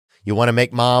You want to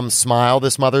make mom smile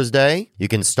this Mother's Day? You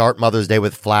can start Mother's Day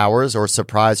with flowers or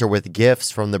surprise her with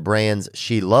gifts from the brands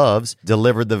she loves,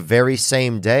 delivered the very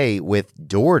same day with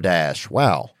DoorDash.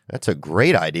 Wow, that's a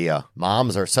great idea.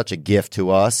 Moms are such a gift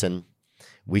to us, and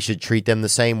we should treat them the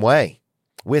same way,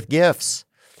 with gifts,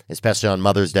 especially on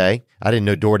Mother's Day. I didn't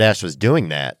know DoorDash was doing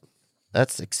that.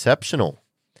 That's exceptional.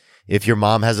 If your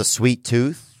mom has a sweet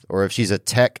tooth, or if she's a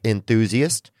tech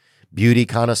enthusiast, beauty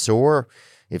connoisseur,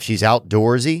 if she's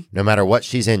outdoorsy, no matter what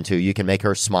she's into, you can make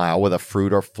her smile with a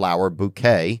fruit or flower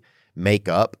bouquet,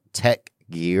 makeup, tech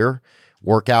gear,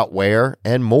 workout wear,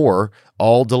 and more,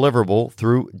 all deliverable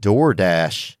through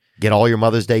DoorDash. Get all your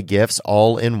Mother's Day gifts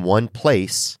all in one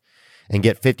place and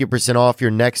get 50% off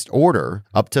your next order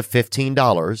up to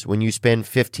 $15 when you spend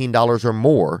 $15 or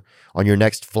more on your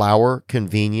next flower,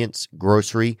 convenience,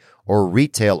 grocery, or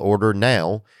retail order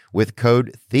now with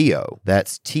code THEO.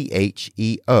 That's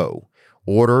THEO.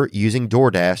 Order using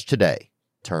DoorDash today.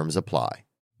 Terms apply.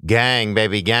 Gang,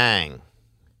 baby, gang.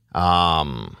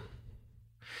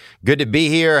 Good to be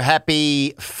here.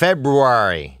 Happy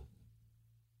February.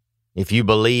 If you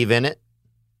believe in it,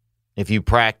 if you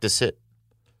practice it.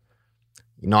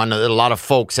 You know, I know that a lot of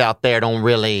folks out there don't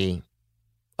really,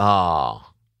 the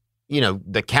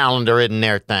calendar isn't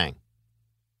their thing.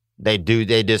 They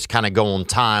just kind of go on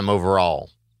time overall.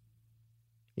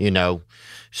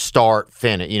 Start,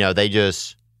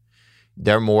 finish.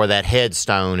 They're more that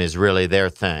headstone is really their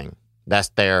thing. That's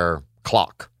their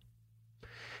clock.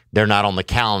 They're not on the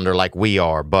calendar like we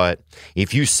are. But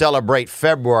if you celebrate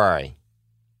February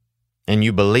and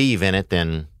you believe in it,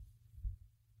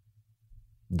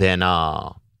 then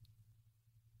I'm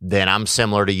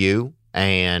similar to you,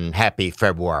 and happy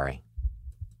February.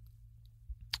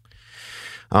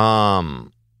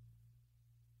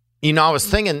 I was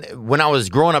thinking when I was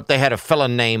growing up, they had a fella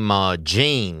named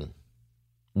Gene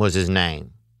was his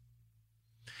name.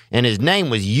 And his name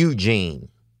was Eugene.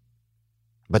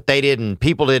 But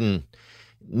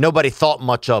nobody thought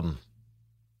much of him.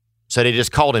 So they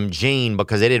just called him Gene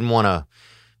because they didn't want to,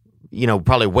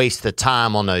 probably waste the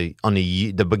time on the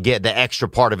extra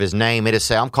part of his name. They just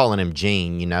say, I'm calling him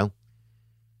Gene,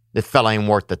 This fella ain't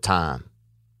worth the time.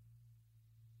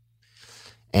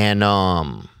 And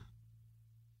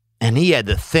he had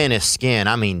the thinnest skin.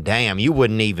 I mean, damn,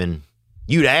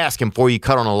 you'd ask him before you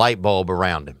cut on a light bulb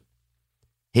around him.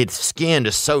 His skin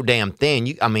is so damn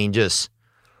thin.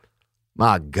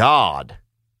 My God.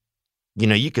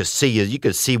 You could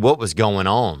see what was going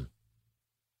on.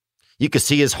 You could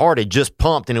see his heart had just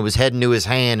pumped and it was heading to his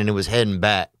hand and it was heading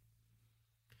back.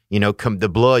 The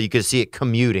blood, you could see it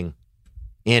commuting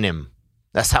in him.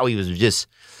 That's how he was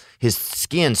his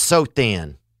skin so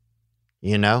thin,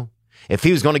 If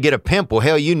he was going to get a pimple,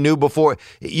 hell, you knew before.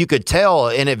 You could tell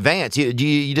in advance.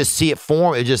 You just see it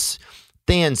form. It just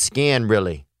thin skin,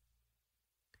 really.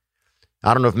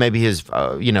 I don't know if maybe his,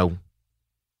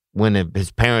 when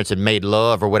his parents had made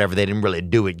love or whatever, they didn't really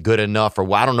do it good enough,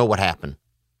 or I don't know what happened.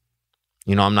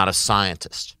 I'm not a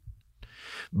scientist,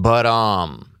 but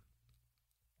yeah,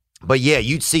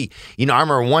 you'd see. I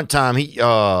remember one time he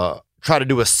tried to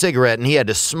do a cigarette and he had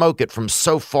to smoke it from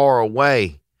so far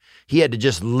away. He had to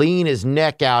just lean his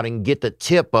neck out and get the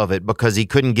tip of it because he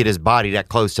couldn't get his body that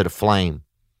close to the flame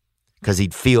because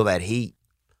he'd feel that heat.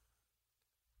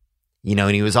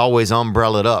 And he was always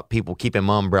umbrellaed up. People keep him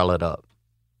umbrellaed up.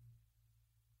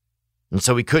 And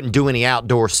so he couldn't do any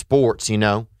outdoor sports,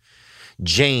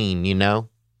 Gene,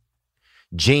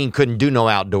 Gene couldn't do no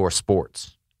outdoor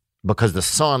sports because the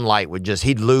sunlight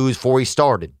he'd lose before he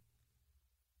started,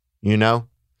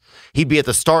 He'd be at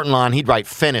the starting line. He'd write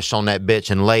finish on that bitch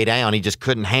and lay down. He just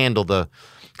couldn't handle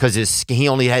because he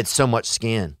only had so much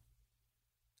skin.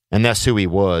 And that's who he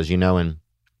was, and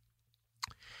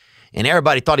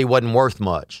everybody thought he wasn't worth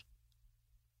much.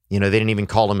 They didn't even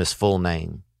call him his full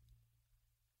name.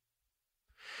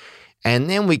 And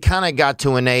then we kind of got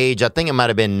to an age, I think it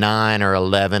might have been 9 or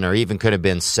 11 or even could have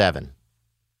been 7.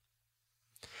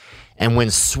 And when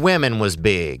swimming was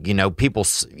big, people,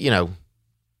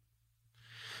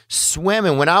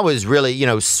 swimming, when I was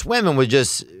really, swimming was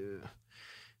just, I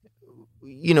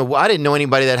didn't know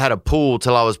anybody that had a pool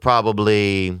till I was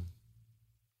probably,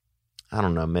 I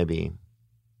don't know, maybe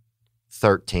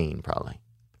 13 probably.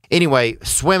 Anyway,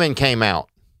 swimming came out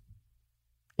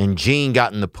and Gene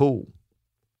got in the pool.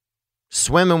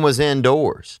 Swimming was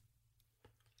indoors.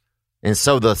 And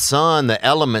so the sun, the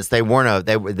elements,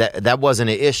 that wasn't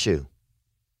an issue.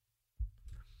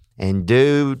 And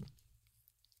dude,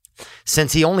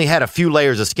 since he only had a few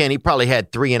layers of skin, he probably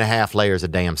had 3.5 layers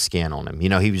of damn skin on him. He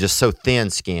was just so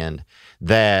thin-skinned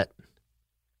that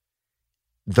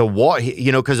the water,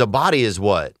 because the body is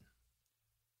what?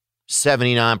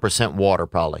 79% water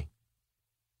probably.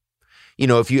 You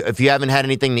know, if you haven't had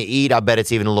anything to eat, I bet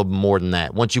it's even a little bit more than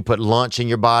that. Once you put lunch in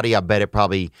your body, I bet it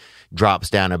probably drops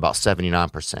down to about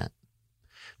 79%.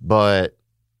 But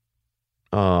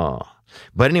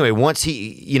anyway, once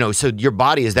so your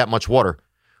body is that much water.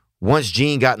 Once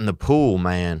Gene got in the pool,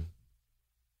 man,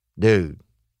 dude,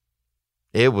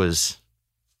 his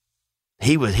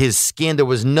skin, there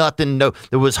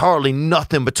was hardly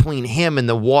nothing between him and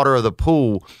the water of the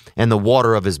pool and the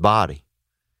water of his body.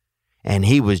 And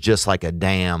he was just like just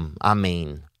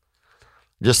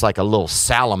like a little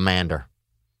salamander,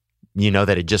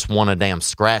 that had just won a damn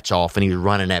scratch off, and he was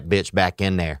running that bitch back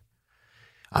in there.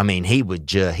 I mean, he's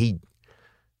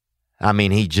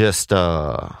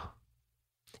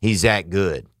that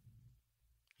good,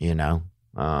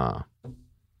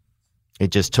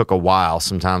 It just took a while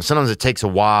sometimes. Sometimes it takes a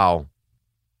while.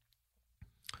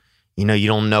 You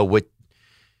don't know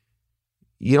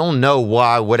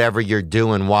why whatever you're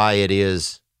doing, why it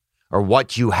is, or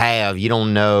what you have, you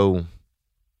don't know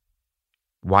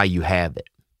why you have it.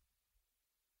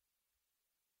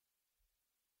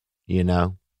 You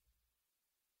don't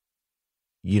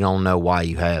know why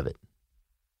you have it.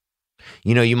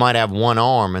 You might have one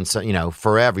arm and so,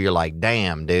 forever you're like,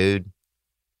 damn, dude,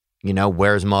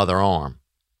 where's my other arm?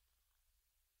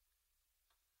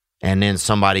 And then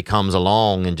somebody comes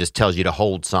along and just tells you to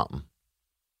hold something.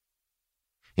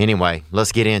 Anyway,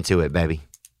 let's get into it, baby.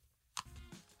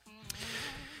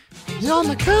 He's on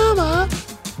the come up.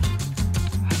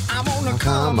 I'm on the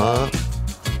come up.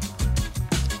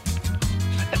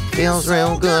 Feels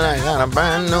real good. I got a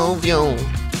brand new view.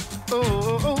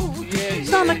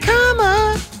 He's on the come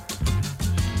up.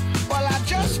 Well, I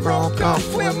just broke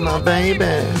off with my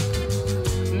baby.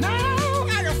 Now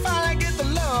I can finally get the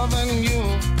love in you.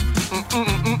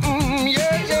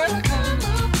 Yeah.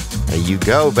 There you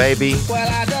go, baby. Well,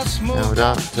 I just moved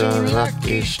up to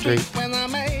Lucky Street when the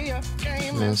mayor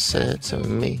came and said to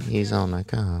me, he's on the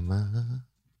come up.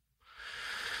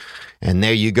 And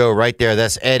there you go, right there.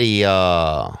 That's Eddie.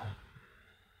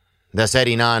 That's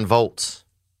Eddie 9 volts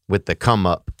with the come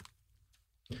up.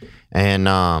 And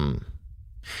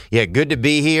good to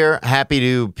be here. Happy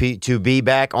to be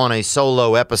back on a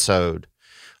solo episode.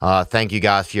 Thank you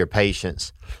guys for your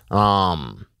patience.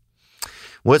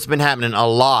 What's been happening? A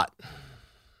lot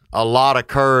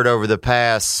occurred over the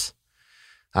past,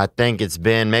 I think it's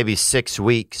been maybe 6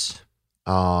 weeks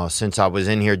since I was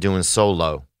in here doing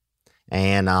solo.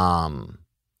 And I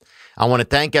want to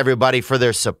thank everybody for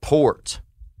their support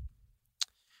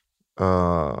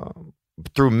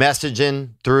through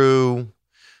messaging, through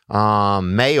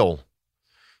mail.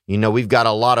 We've got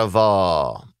a lot of,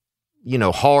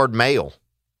 hard mail,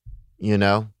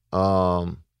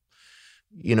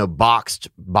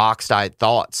 boxed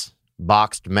thoughts,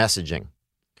 boxed messaging,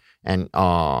 and,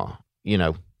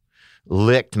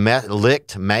 licked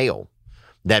mail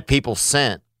that people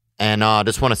sent. And I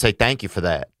just want to say thank you for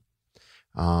that.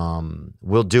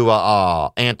 We'll do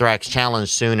a Anthrax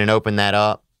challenge soon and open that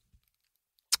up.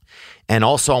 And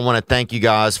also, I want to thank you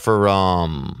guys for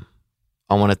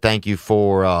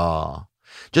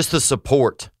just the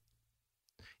support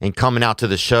and coming out to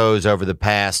the shows over the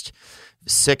past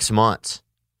 6 months.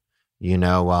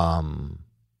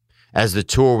 As the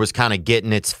tour was kind of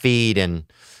getting its feet, and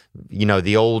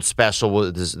the old special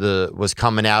was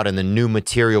coming out, and the new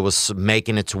material was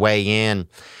making its way in.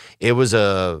 It was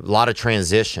a lot of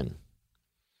transition,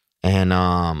 and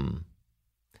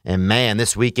man,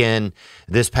 this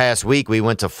past week, we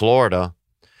went to Florida,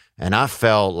 and I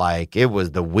felt like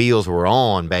the wheels were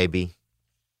on, baby.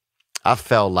 I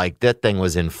felt like that thing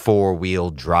was in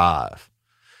 4-wheel drive.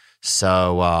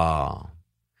 So,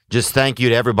 just thank you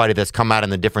to everybody that's come out in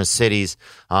the different cities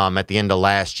at the end of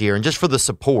last year, and just for the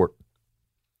support.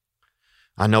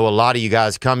 I know a lot of you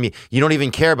guys come, you don't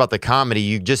even care about the comedy.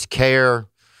 You just care.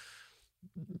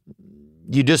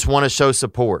 You just want to show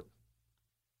support.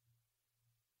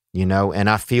 And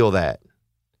I feel that.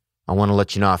 I want to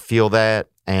let you know I feel that.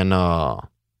 And and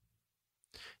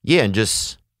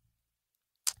just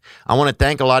I want to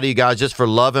thank a lot of you guys just for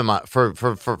loving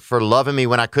for loving me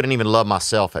when I couldn't even love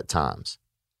myself at times.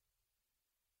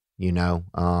 I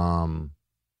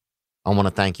want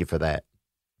to thank you for that.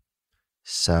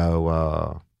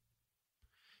 So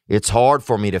it's hard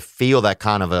for me to feel that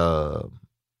kind of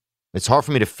it's hard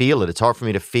for me to feel it. It's hard for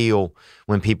me to feel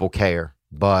when people care,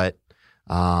 but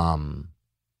I'm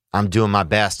doing my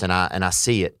best, and I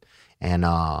see it, and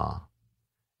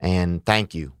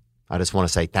thank you. I just want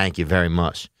to say thank you very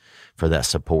much for that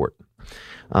support.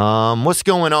 What's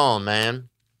going on, man?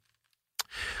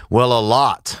 Well, a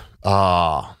lot.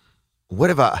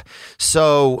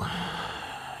 So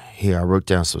here, I wrote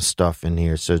down some stuff in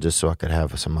here so I could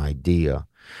have some idea.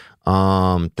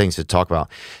 Things to talk about.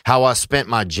 How I spent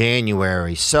my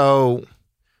January. So,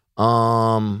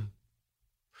 well,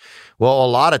 a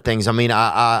lot of things. I mean,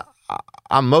 I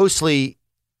mostly,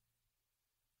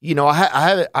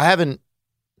 I haven't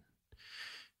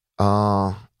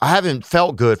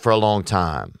felt good for a long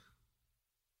time.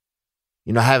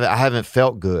 I haven't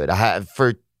felt good. I have for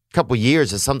a couple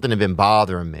years. It's something had been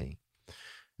bothering me,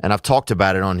 and I've talked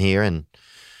about it on here. And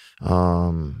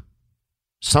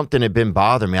something had been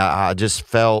bothering me. I just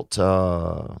felt.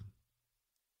 I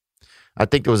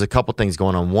think there was a couple things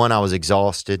going on. One, I was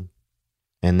exhausted,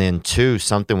 and then two,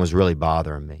 something was really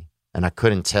bothering me, and I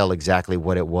couldn't tell exactly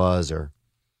what it was or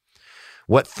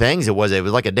what things it was. It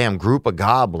was like a damn group of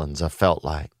goblins. I felt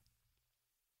like,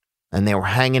 and they were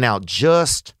hanging out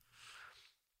just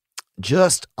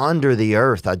under the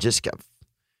earth. It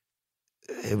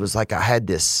was like I had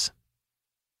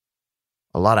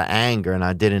a lot of anger, and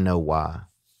I didn't know why.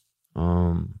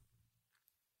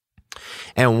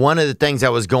 And one of the things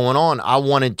that was going on, I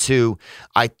wanted to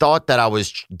get off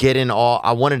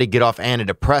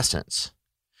antidepressants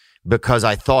because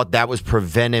I thought that was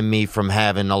preventing me from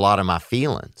having a lot of my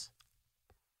feelings.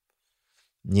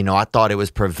 I thought it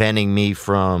was preventing me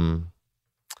from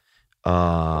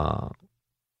figuring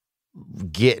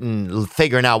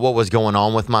out what was going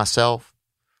on with myself,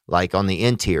 like on the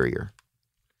interior,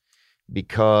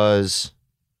 because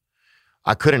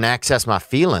I couldn't access my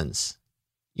feelings.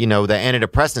 The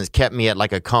antidepressants kept me at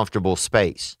like a comfortable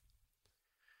space.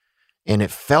 And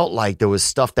it felt like there was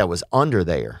stuff that was under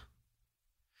there.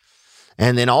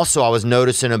 And then also I was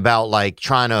noticing about like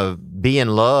trying to be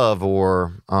in love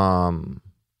or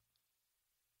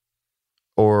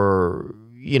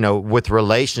with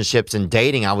relationships and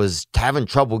dating, I was having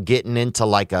trouble getting into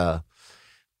like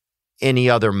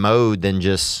any other mode than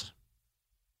just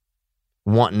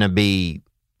wanting to be,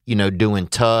 doing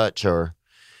touch or,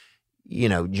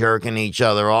 jerking each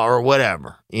other or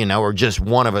whatever, or just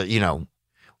one of it,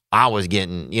 I was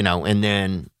getting, and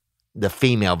then the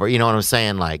female, but you know what I'm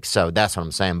saying? Like, so that's what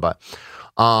I'm saying. But,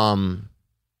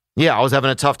 yeah, I was having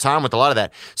a tough time with a lot of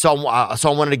that. So I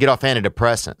wanted to get off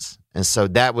antidepressants. And so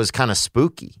that was kind of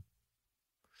spooky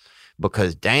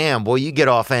because damn, boy, you get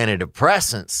off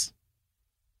antidepressants,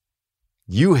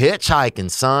 you hitchhiking,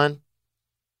 son.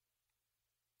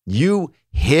 You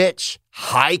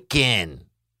hitchhiking.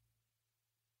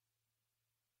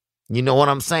 You know what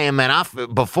I'm saying, man?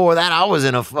 Before that, I was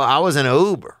in a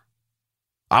Uber.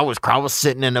 I was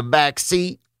sitting in the back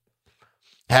seat,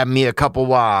 having me a couple,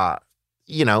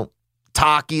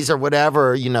 Takis or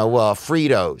whatever,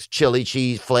 Fritos, chili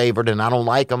cheese flavored, and I don't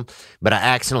like them, but I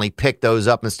accidentally picked those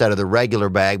up instead of the regular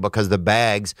bag because the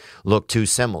bags look too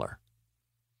similar.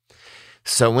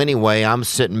 So anyway, I'm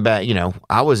sitting back,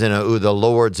 I was in the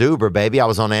Lord's Uber, baby. I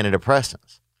was on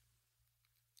antidepressants.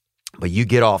 But you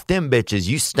get off them bitches,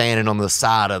 you standing on the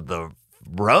side of the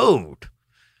road.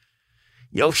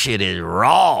 Your shit is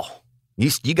raw. You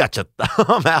got your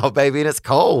thumb out, baby, and it's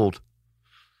cold.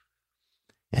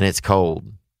 And it's cold.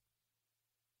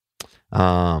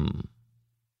 And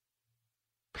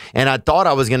I thought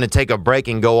I was going to take a break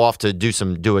and go off to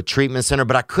do a treatment center,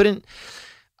 but I couldn't.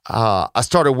 I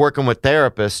started working with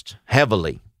therapists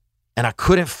heavily, and I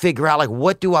couldn't figure out, like,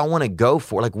 what do I want to go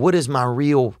for? Like, what is my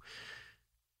real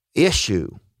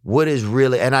issue? What is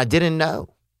really, and I didn't know.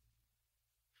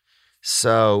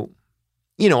 So,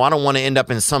 I don't want to end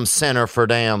up in some center for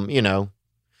damn,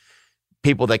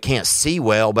 people that can't see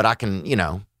well, but I can,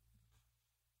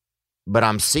 but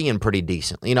I'm seeing pretty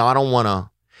decent. I don't want to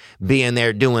be in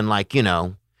there doing like,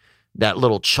 that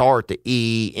little chart, the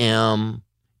E, M,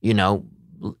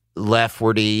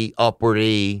 leftward-y,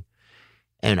 upward-y,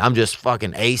 and I'm just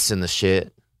fucking acing the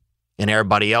shit. And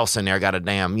everybody else in there got a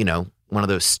damn, one of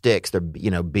those sticks they're,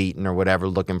 beating or whatever,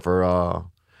 looking for,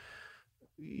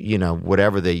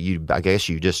 whatever I guess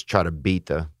you just try to beat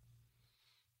the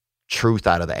truth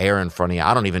out of the air in front of you.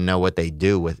 I don't even know what they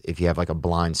do if you have like a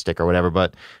blind stick or whatever,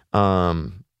 but,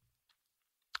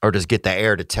 or just get the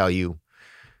air to tell you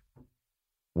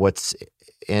what's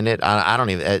in it. I don't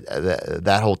even,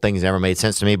 that whole thing's never made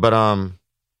sense to me, but,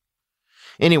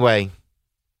 anyway,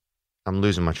 I'm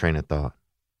losing my train of thought.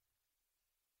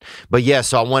 But yeah,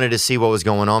 so I wanted to see what was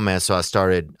going on, man. So I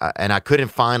started, and I couldn't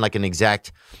find like an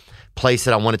exact place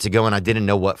that I wanted to go, and I didn't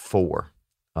know what for.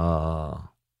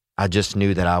 I just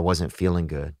knew that I wasn't feeling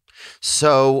good.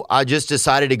 So I just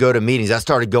decided to go to meetings. I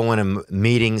started going to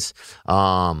meetings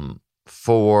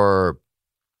for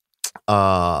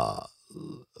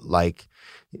like,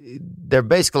 they're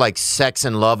basically like sex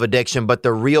and love addiction, but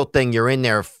the real thing, you're in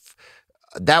there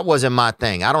that wasn't my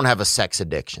thing. I don't have a sex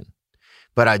addiction,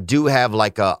 but I do have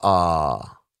like I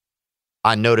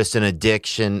noticed an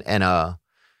addiction and a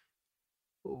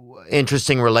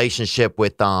interesting relationship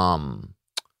with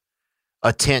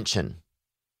attention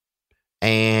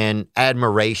and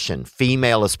admiration,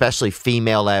 especially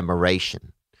female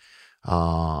admiration.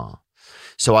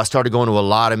 So I started going to a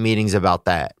lot of meetings about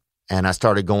that. And I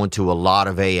started going to a lot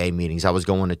of AA meetings. I was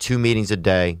going to 2 meetings a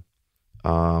day,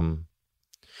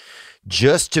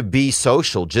 just to be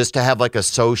social, just to have like a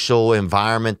social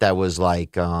environment that was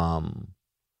like a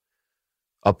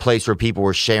place where people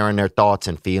were sharing their thoughts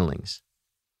and feelings.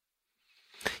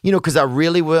 You know, because I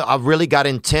really got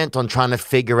intent on trying to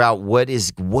figure out why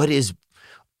is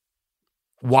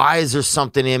there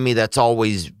something in me that's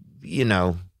always,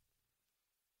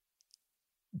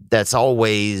 that's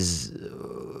always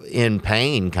in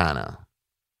pain, kind of.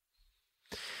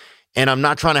 And I'm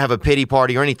not trying to have a pity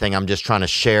party or anything. I'm just trying to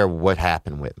share what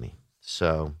happened with me.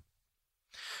 So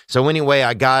anyway,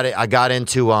 I got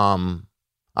into I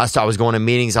was going to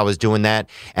meetings. I was doing that,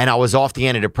 and I was off the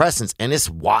antidepressants. And it's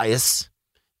wise,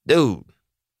 dude.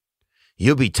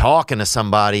 You'll be talking to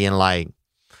somebody, and like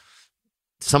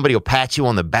somebody will pat you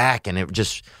on the back, and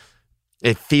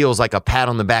it feels like a pat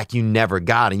on the back you never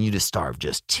got, and you just start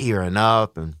just tearing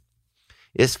up, and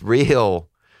it's real.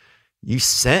 You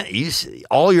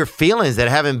all your feelings that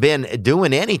haven't been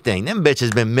doing anything. Them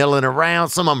bitches been milling around.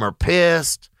 Some of them are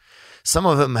pissed. Some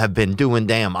of them have been doing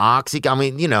damn Oxy. I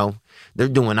mean, they're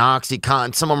doing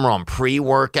OxyContin. Some of them are on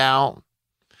pre-workout.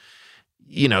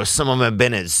 Some of them have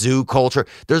been at zoo culture.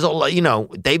 There's a lot,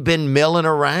 they've been milling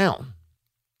around.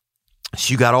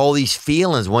 So you got all these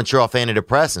feelings once you're off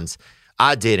antidepressants.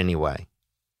 I did anyway.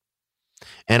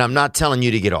 And I'm not telling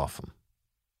you to get off them.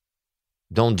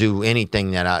 Don't do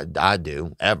anything that I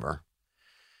do ever.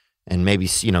 And maybe,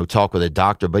 talk with a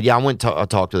doctor. But yeah, I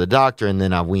talked to the doctor, and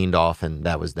then I weaned off, and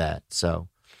that was that. So,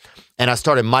 and I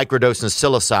started microdosing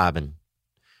psilocybin,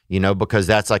 because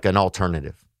that's like an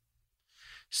alternative.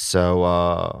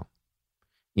 So,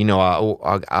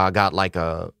 I got like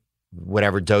a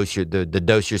whatever dose the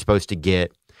dose you're supposed to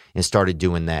get, and started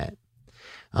doing that.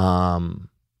 And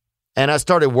I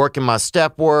started working my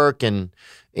step work and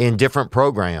in different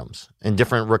programs, in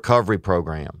different recovery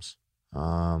programs.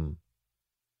 And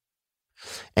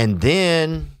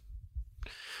then,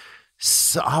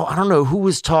 I don't know who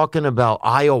was talking about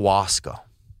ayahuasca.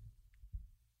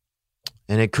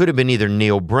 And it could have been either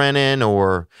Neil Brennan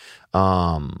or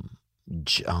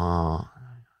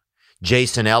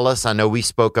Jason Ellis. I know we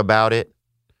spoke about it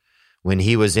when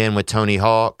he was in with Tony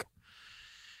Hawk.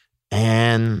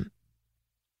 And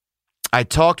I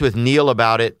talked with Neil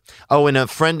about it. Oh, and a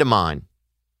friend of mine,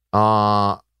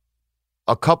 a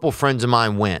couple friends of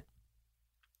mine went.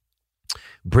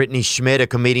 Brittany Schmidt, a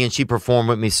comedian, she performed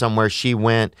with me somewhere. She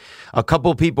went. A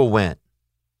couple people went.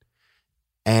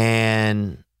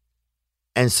 And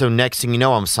so next thing you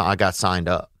know, I got signed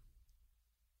up.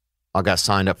 I got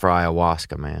signed up for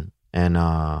ayahuasca, man. And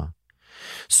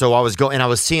so I was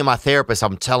seeing my therapist.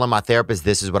 I'm telling my therapist,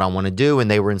 this is what I want to do. And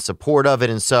they were in support of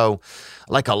it. And so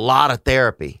like a lot of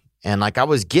therapy. And like I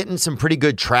was getting some pretty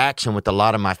good traction with a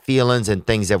lot of my feelings and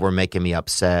things that were making me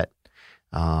upset.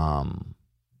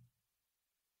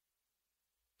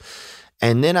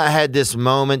 And then I had this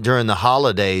moment during the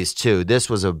holidays too. This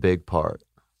was a big part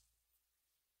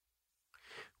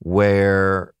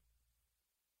where,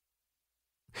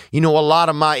 a lot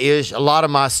of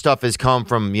my stuff has come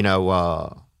from,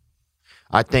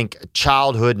 I think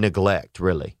childhood neglect,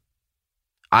 really.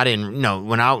 I didn't know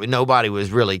nobody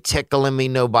was really tickling me.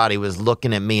 Nobody was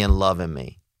looking at me and loving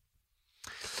me.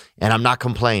 And I'm not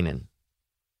complaining.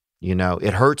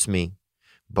 It hurts me,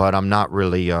 but I'm not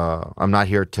really, I'm not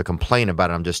here to complain about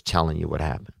it. I'm just telling you what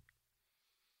happened.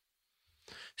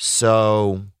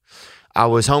 So I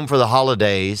was home for the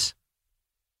holidays,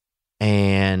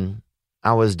 and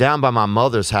I was down by my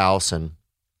mother's house, and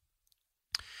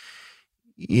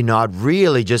I'd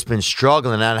really just been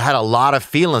struggling. I had a lot of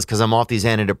feelings because I'm off these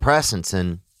antidepressants,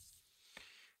 and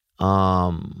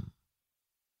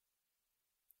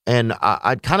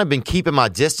I'd kind of been keeping my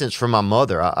distance from my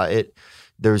mother.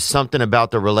 There's something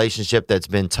about the relationship that's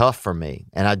been tough for me,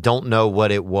 and I don't know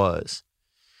what it was,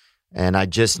 and I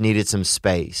just needed some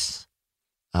space.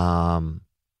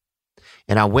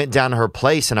 And I went down to her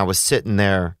place, and I was sitting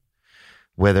there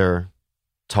with her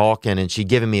talking, and she'd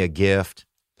given me a gift.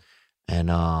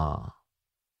 And I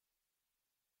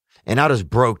just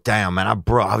broke down, man. I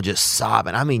was just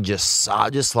sobbing. I mean, just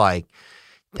like,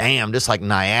 damn, just like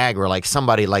Niagara, like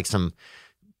somebody, like some,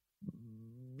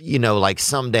 like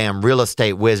some damn real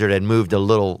estate wizard had moved a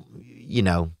little,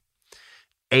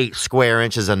 8 square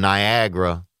inches of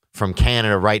Niagara from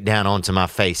Canada right down onto my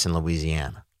face in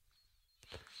Louisiana.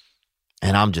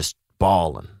 And I'm just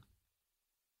bawling.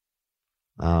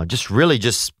 Just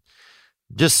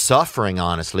suffering,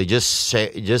 honestly. Just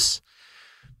a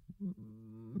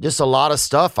lot of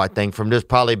stuff, I think, from just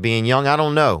probably being young. I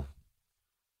don't know.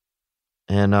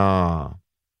 And my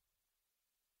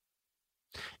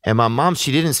mom,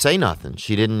 she didn't say nothing.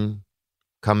 She didn't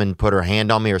come and put her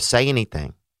hand on me or say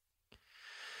anything.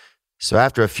 So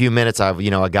after a few minutes,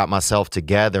 I got myself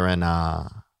together and I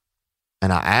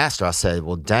asked her, I said,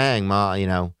 well, dang, Ma,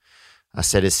 I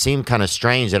said, it seemed kind of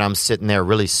strange that I'm sitting there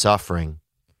really suffering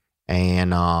and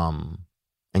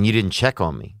you didn't check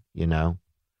on me,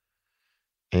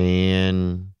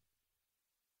 And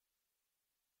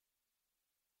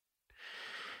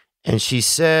she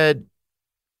said,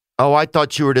 oh, I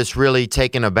thought you were just really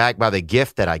taken aback by the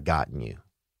gift that I'd gotten you.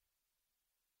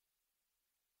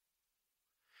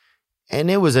 And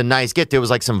it was a nice gift. It was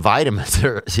like some vitamins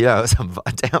or, some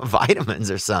damn vitamins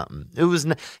or something. It was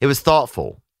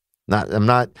thoughtful. I'm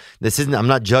not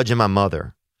judging my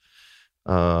mother.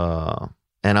 And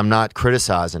I'm not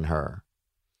criticizing her.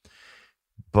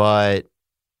 But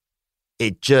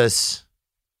it just,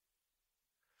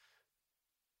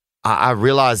 I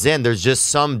realized then there's just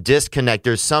some disconnect.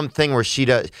 There's something where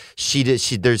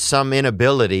there's some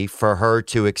inability for her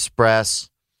to express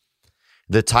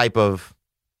the type of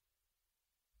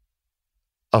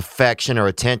affection or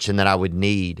attention that I would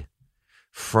need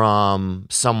from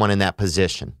someone in that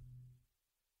position.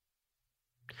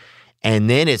 And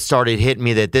then it started hitting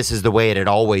me that this is the way it had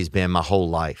always been my whole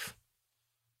life.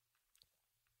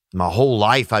 My whole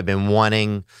life I've been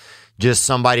wanting just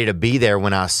somebody to be there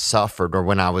when I suffered or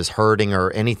when I was hurting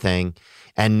or anything,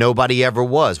 and nobody ever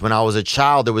was. When I was a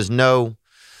child, there was no,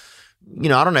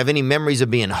 I don't have any memories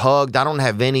of being hugged. I don't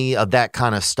have any of that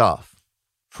kind of stuff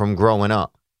from growing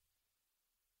up.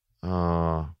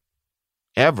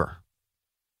 Ever.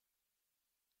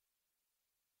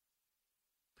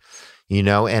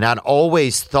 And I'd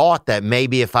always thought that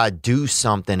maybe if I do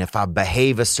something, if I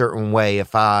behave a certain way,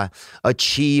 if I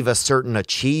achieve a certain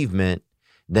achievement,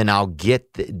 then I'll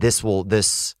get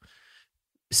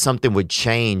something would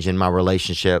change in my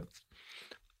relationship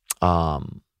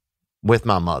with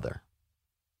my mother.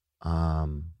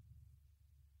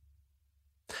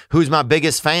 Who's my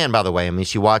biggest fan, by the way. I mean,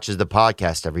 she watches the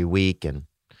podcast every week and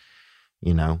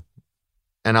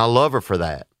I love her for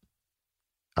that.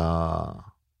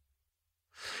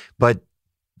 But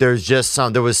there was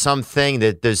something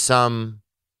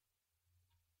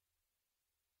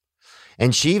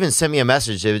and she even sent me a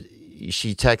message.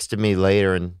 She texted me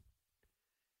later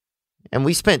and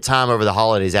we spent time over the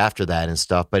holidays after that and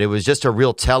stuff, but it was just a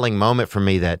real telling moment for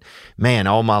me that, man,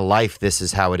 all my life, this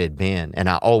is how it had been. And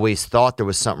I always thought there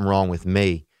was something wrong with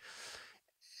me,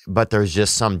 but there's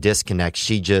just some disconnect.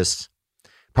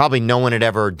 Probably no one had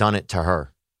ever done it to her.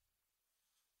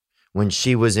 When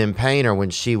she was in pain or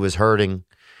when she was hurting,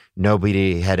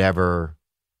 nobody had ever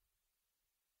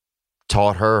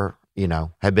taught her,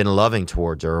 had been loving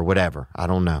towards her or whatever. I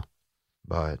don't know.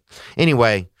 But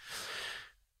anyway,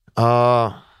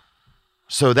 so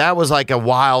that was like a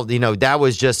wild, that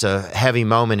was just a heavy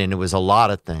moment, and it was a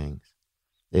lot of things.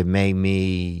 It made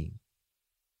me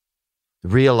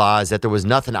realize that there was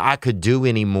nothing I could do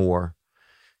anymore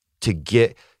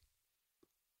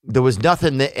there was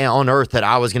nothing on earth that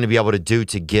I was going to be able to do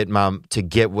to get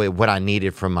what I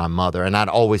needed from my mother. And I'd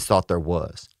always thought there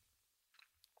was.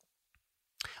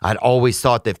 I'd always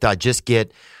thought that if I just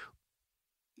get,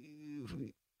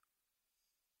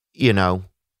 even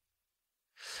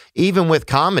with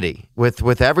comedy,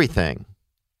 with everything,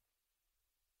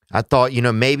 I thought,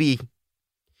 maybe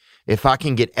if I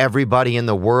can get everybody in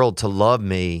the world to love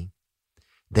me,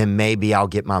 then maybe I'll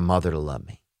get my mother to love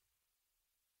me.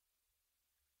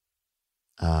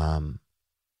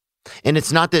 And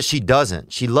it's not that she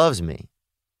doesn't. She loves me.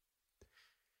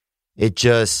 It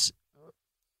just,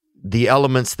 the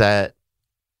elements that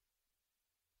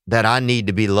I need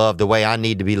to be loved the way I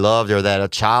need to be loved, or that a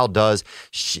child does,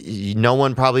 no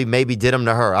one probably maybe did them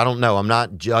to her. I don't know. I'm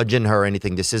not judging her or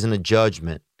anything. This isn't a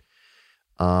judgment.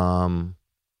 I'm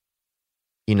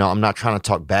not trying to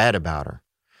talk bad about her,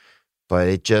 but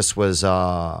it just was,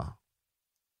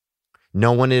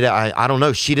 no one, I don't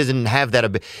know. She doesn't have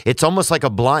that. It's almost like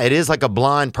it is like a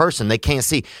blind person. They can't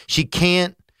see. She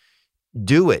can't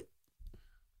do it.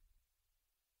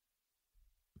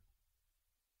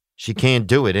 She can't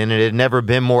do it. And it had never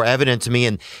been more evident to me.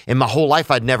 And in my whole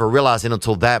life, I'd never realized it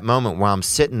until that moment where I'm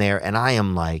sitting there and I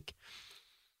am like,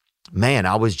 man,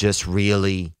 I was just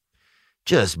really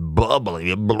just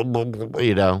bubbly,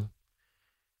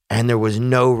 And there was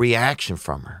no reaction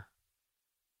from her.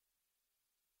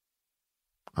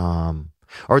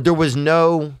 Or there was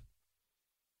no,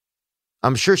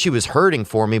 I'm sure she was hurting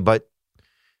for me, but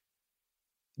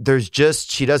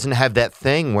she doesn't have that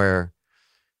thing where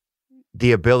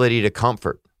the ability to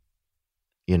comfort,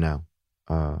 you know.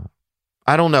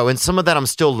 I don't know. And some of that I'm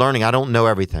still learning. I don't know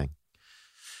everything.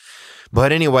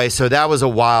 But anyway, so that was a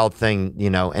wild thing, you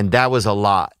know, and that was a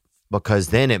lot, because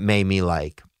then it made me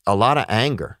like a lot of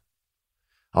anger.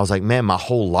 I was like, man, my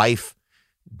whole life,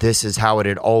 this is how it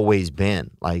had always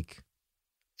been. Like,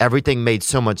 everything made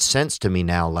so much sense to me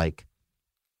now, like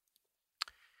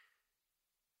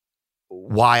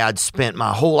why I'd spent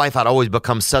my whole life. I'd always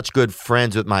become such good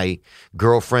friends with my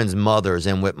girlfriend's mothers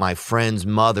and with my friends'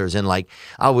 mothers. And like,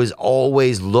 I was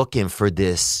always looking for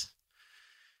this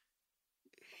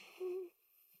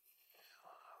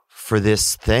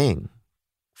thing,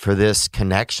 for this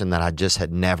connection that I just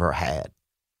had never had.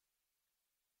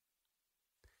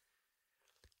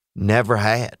 Never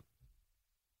had,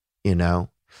 you know?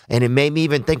 And it made me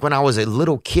even think when I was a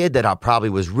little kid that I probably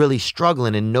was really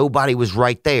struggling and nobody was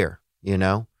right there, you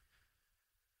know?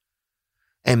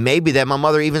 And maybe that my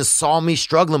mother even saw me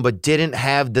struggling but didn't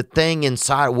have the thing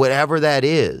inside, whatever that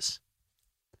is.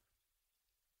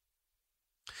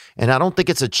 And I don't think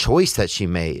it's a choice that she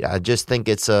made. I just think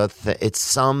it's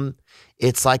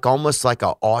like almost like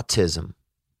a autism.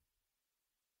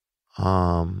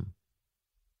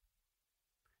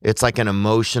 It's like an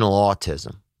emotional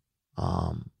autism.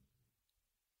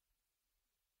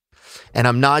 And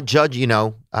I'm not judging, you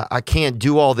know, I can't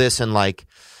do all this and like,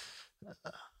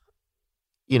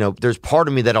 you know, there's part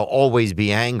of me that'll always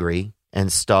be angry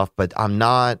and stuff, but I'm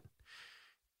not,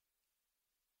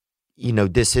 you know,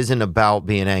 this isn't about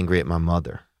being angry at my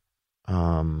mother.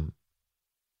 I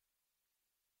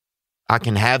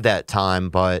can have that time,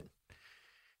 but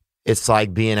it's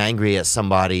like being angry at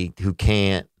somebody who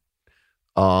can't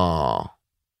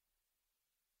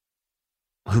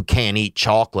eat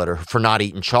chocolate, or for not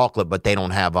eating chocolate, but they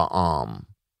don't have a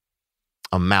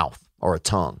mouth or a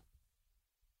tongue.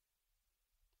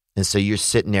 And so you're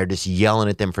sitting there just yelling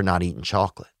at them for not eating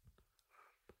chocolate,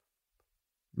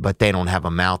 but they don't have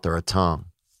a mouth or a tongue.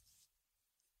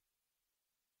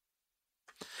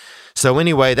 So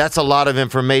anyway, that's a lot of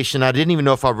information. I didn't even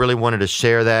know if I really wanted to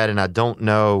share that, and I don't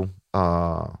know.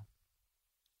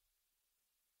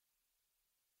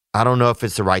 I don't know if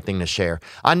it's the right thing to share.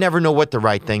 I never know what the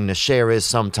right thing to share is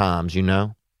sometimes, you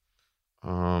know.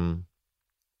 But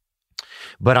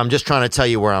I'm just trying to tell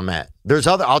you where I'm at.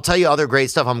 I'll tell you other great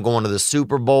stuff. I'm going to the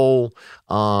Super Bowl.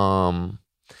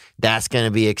 That's going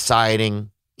to be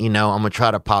exciting. You know, I'm going to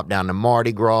try to pop down to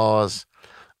Mardi Gras.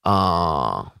 But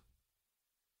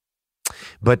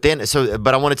I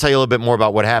want to tell you a little bit more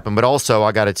about what happened. But also,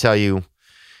 I got to tell you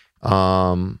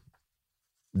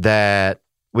that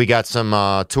we got some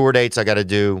tour dates I got to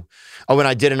do. Oh, and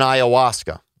I did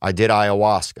ayahuasca.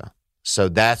 So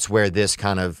that's where this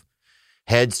kind of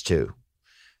heads to.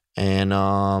 And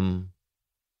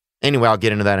anyway, I'll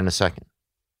get into that in a second.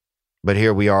 But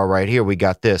here we are right here. We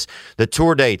got this. The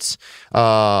tour dates,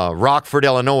 Rockford,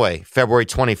 Illinois, February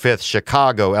 25th.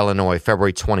 Chicago, Illinois,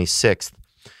 February 26th.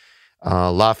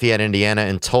 Lafayette, Indiana,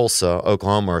 and Tulsa,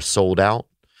 Oklahoma are sold out.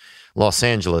 Los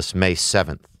Angeles, May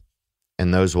 7th.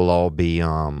 And those will all be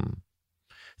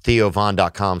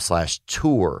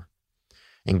theovon.com/tour.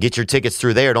 And get your tickets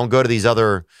through there. Don't go to these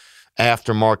other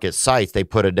aftermarket sites. They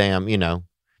put a damn, you know,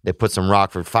 they put some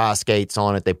Rockford Fire Skates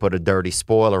on it. They put a dirty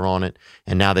spoiler on it.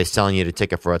 And now they're selling you the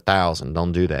ticket for $1,000.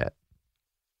 Don't do that.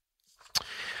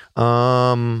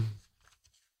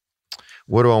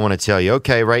 What do I want to tell you?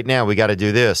 Okay, right now we got to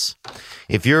do this.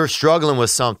 If you're struggling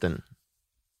with something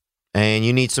and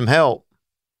you need some help,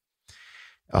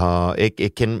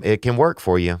 it can work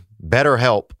for you.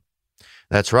 BetterHelp.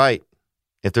 That's right.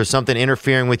 If there's something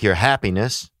interfering with your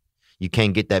happiness, you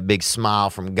can't get that big smile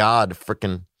from God.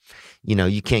 Freaking, you know,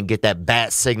 you can't get that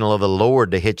bat signal of the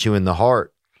Lord to hit you in the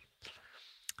heart.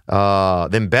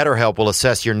 Then BetterHelp will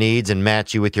assess your needs and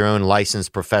match you with your own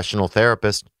licensed professional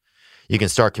therapist. You can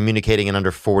start communicating in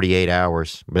under 48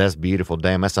 hours. But that's beautiful.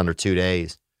 Damn, that's under 2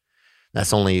 days.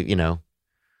 That's only, you know,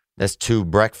 that's 2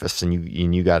 breakfasts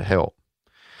and you got help.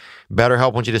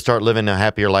 BetterHelp wants you to start living a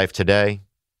happier life today.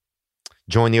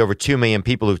 Join the over 2 million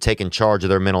people who've taken charge of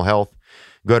their mental health.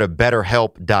 Go to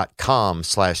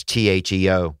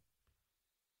betterhelp.com/THEO.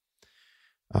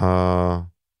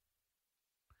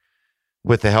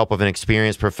 With the help of an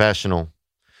experienced professional.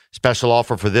 Special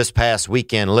offer for this past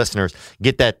weekend, listeners.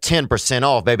 Get that 10%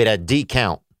 off, baby, that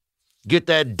D-count. Get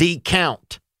that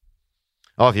D-count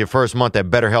off your first month at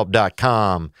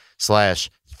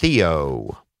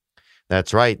betterhelp.com/Theo.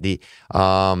 That's right. This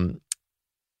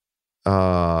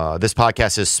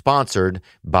podcast is sponsored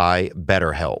by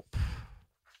BetterHelp.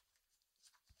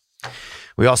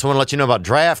 We also want to let you know about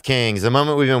DraftKings. The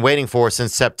moment we've been waiting for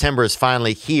since September is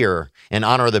finally here in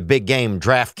honor of the big game.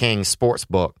 DraftKings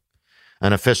Sportsbook,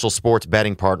 an official sports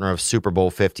betting partner of Super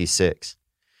Bowl 56,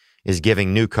 is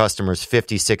giving new customers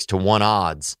 56-1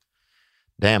 odds.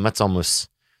 Damn, that's a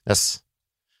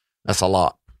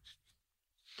lot.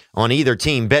 On either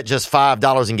team, bet just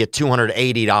 $5 and get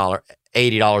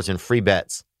 $280 in free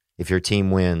bets if your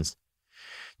team wins.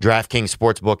 DraftKings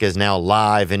Sportsbook is now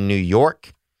live in New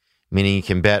York, meaning you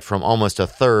can bet from almost a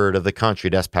third of the country.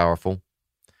 That's powerful.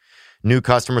 New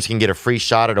customers can get a free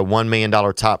shot at a $1 million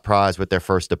top prize with their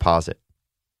first deposit.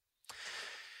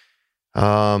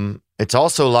 It's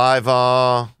also live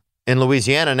in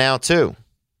Louisiana now, too.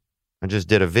 I just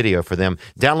did a video for them.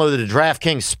 Download the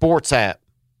DraftKings Sports app.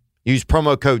 Use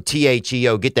promo code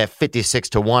THEO. Get that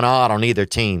 56-1 odd on either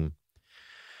team.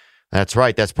 That's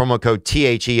right. That's promo code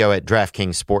THEO at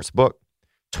DraftKings Sportsbook.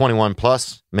 21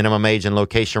 plus, minimum age and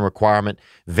location requirement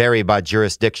vary by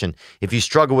jurisdiction. If you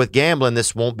struggle with gambling,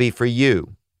 this won't be for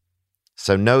you.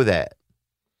 So know that.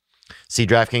 See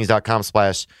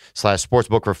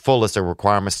DraftKings.com/sportsbook for full list of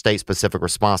requirements, state-specific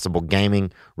responsible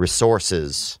gaming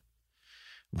resources.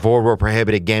 Void where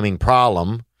prohibited. Gaming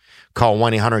problem, call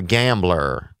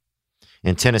 1-800-GAMBLER.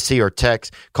 In Tennessee,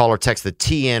 call or text the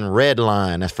TN Red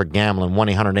Line. That's for gambling,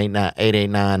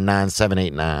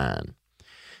 1-800-889-9789.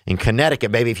 In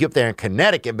Connecticut, baby, if you're up there in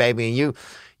Connecticut, baby, and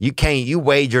you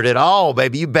wagered it all,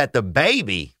 baby, you bet the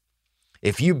baby.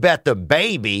 If you bet the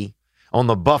baby on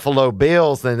the Buffalo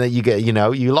Bills, then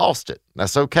you lost it.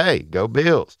 That's okay. Go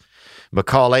Bills. But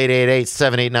call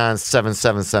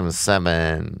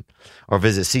 888-789-7777 or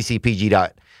visit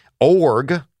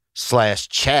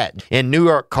ccpg.org/chat. In New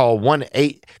York, call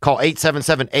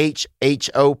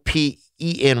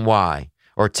 877-HOPENY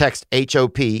or text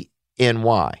HOPNY.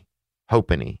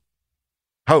 Hopeny.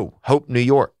 Hope, New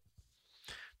York.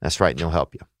 That's right, and he'll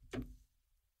help you.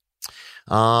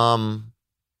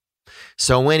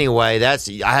 So anyway, I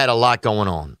had a lot going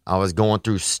on. I was going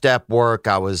through step work.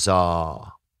 I was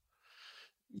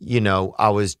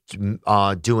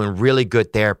doing really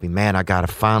good therapy. Man, I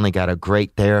finally got a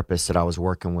great therapist that I was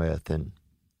working with, and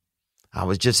I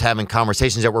was just having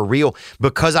conversations that were real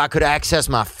because I could access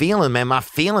my feeling. Man, my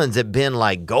feelings had been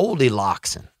like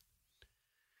Goldilocks.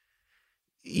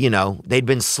 They'd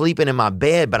been sleeping in my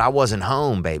bed, but I wasn't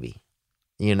home, baby.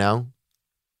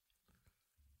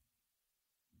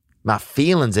 My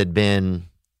feelings had been,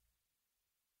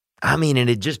 it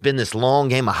had just been this long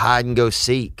game of hide and go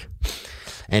seek.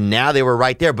 And now they were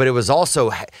right there. But it was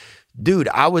also, dude,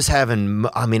 I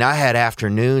had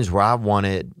afternoons where I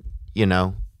wanted,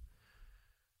 it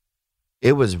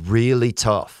was really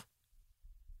tough.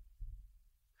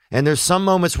 And there's some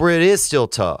moments where it is still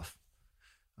tough.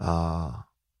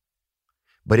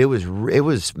 But it was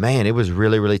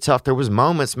really, really tough. There was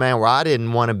moments, man, where I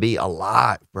didn't want to be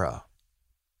alive, bro.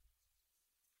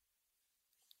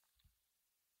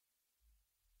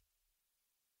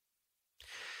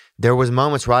 There was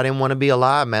moments where I didn't want to be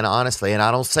alive, man, honestly. And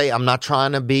I'm not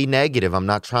trying to be negative. I'm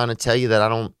not trying to tell you that I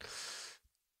don't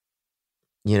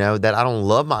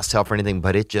love myself or anything,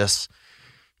 but it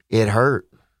hurt.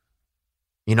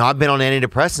 I've been on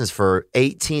antidepressants for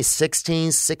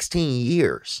 16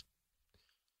 years.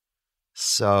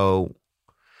 So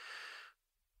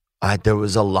there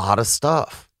was a lot of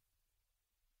stuff.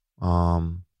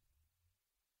 And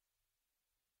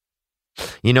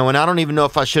I don't even know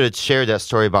if I should have shared that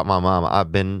story about my mom.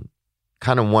 I've been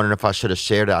kind of wondering if I should have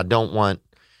shared it. I don't want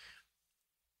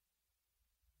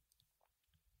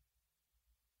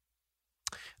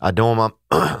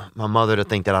my mother to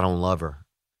think that I don't love her.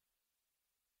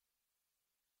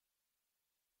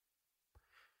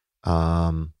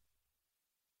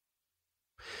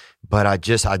 But I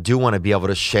do want to be able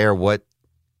to share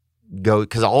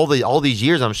because all these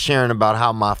years I'm sharing about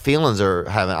how my feelings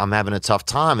I'm having a tough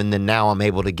time, and then now I'm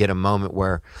able to get a moment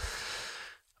where,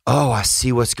 I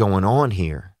see what's going on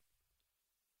here.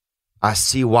 I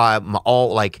see why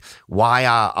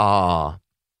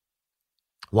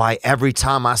every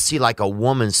time I see like a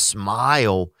woman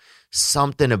smile,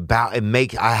 something about it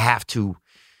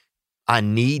I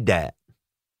need that.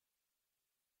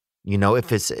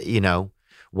 If it's,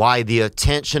 why the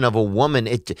attention of a woman,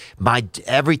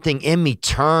 everything in me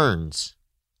turns.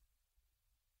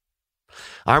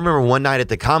 I remember one night at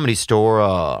the Comedy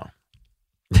Store,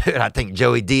 dude, I think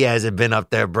Joey Diaz had been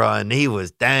up there, bro, and he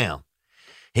was down.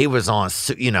 He was on,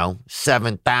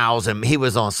 7,000. He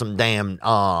was on some damn,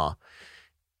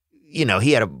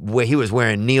 he was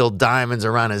wearing Neil diamonds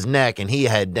around his neck, and he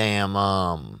had damn,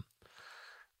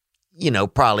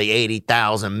 probably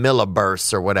 80,000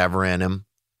 millibursts or whatever in him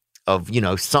of,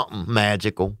 something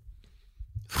magical.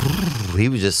 He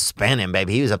was just spinning,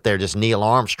 baby. He was up there just Neil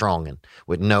Armstronging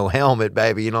with no helmet,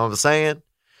 baby. You know what I'm saying?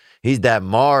 He's that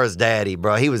Mars daddy,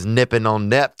 bro. He was nipping on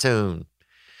Neptune.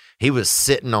 He was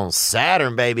sitting on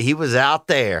Saturn, baby. He was out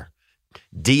there.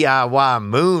 DIY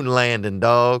moon landing,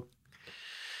 dog.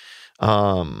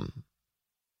 And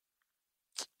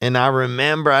I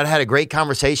remember I'd had a great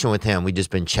conversation with him. We'd just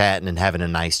been chatting and having a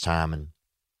nice time. And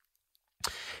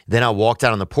then I walked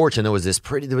out on the porch, and there was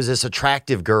this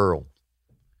attractive girl.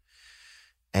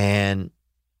 And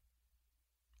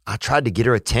I tried to get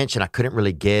her attention. I couldn't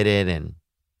really get it. And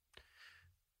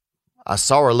I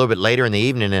saw her a little bit later in the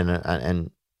evening,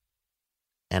 and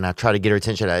I tried to get her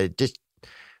attention.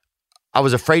 I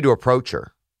was afraid to approach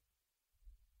her.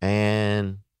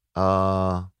 And then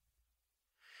I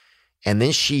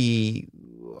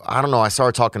don't know, I saw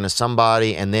her talking to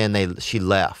somebody, and then she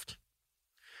left.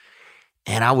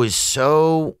 And I was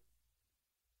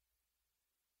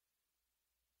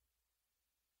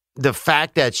the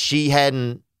fact that she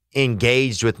hadn't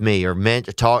engaged with me or meant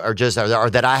to talk or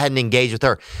that I hadn't engaged with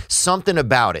her, something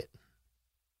about it.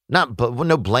 No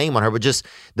blame on her, but just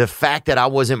the fact that I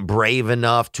wasn't brave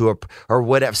enough or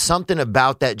whatever, something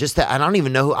about that, just that I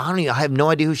have no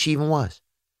idea who she even was.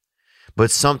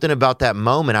 But something about that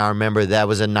moment, I remember that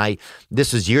was a night,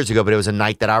 this was years ago, but it was a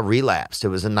night that I relapsed. It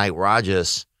was a night where I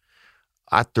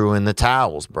threw in the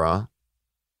towels, bro.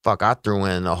 Fuck, I threw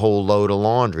in a whole load of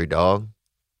laundry, dog.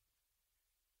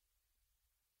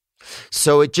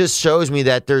 So it just shows me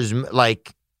that there's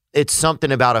it's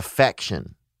something about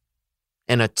affection.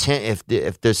 And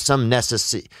if there's some not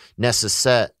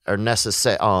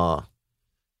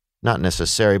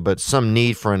necessary, but some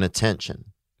need for an attention,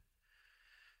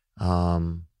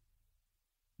 that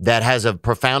has a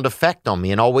profound effect on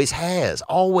me and always has.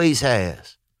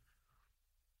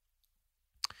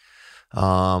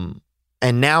 And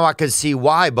now I can see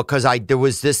why, because there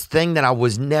was this thing that I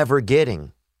was never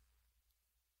getting.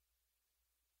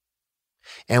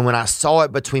 And when I saw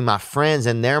it between my friends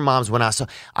and their moms,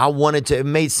 it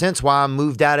made sense why I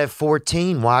moved out at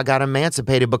 14, why I got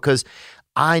emancipated, because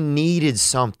I needed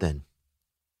something.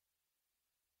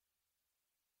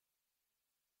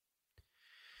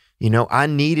 I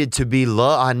needed to be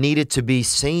loved. I needed to be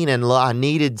seen and loved. I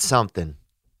needed something.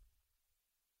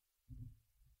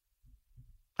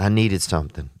 I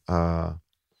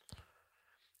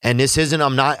And this isn't,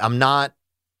 I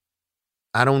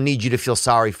don't need you to feel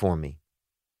sorry for me.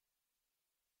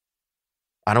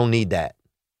 I don't need that.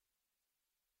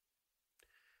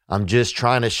 I'm just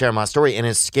trying to share my story, and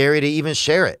it's scary to even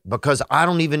share it because I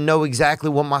don't even know exactly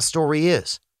what my story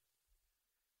is.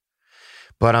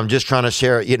 But I'm just trying to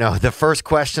share it. The first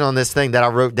question on this thing that I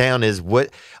wrote down is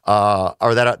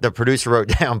the producer wrote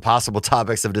down possible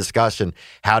topics of discussion.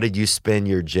 How did you spend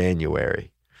your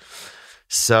January?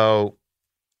 So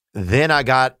then I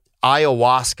got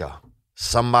ayahuasca.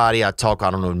 Somebody I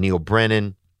don't know, Neil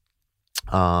Brennan,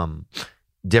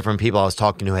 different people I was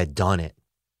talking to had done it.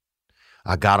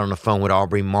 I got on the phone with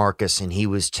Aubrey Marcus, and he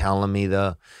was telling me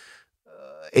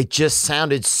it just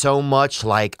sounded so much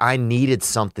like I needed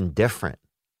something different.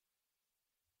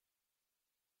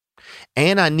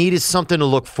 And I needed something to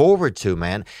look forward to,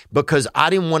 man, because I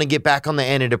didn't want to get back on the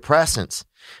antidepressants.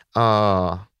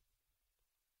 And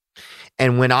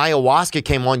when ayahuasca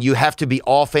came on, you have to be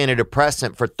off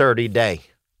antidepressant for 30 days.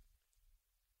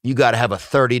 You got to have a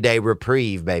 30-day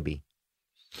reprieve, baby.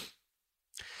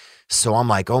 So I'm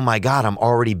like, oh my God, I'm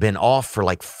already been off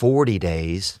for 40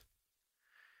 days.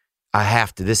 I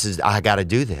got to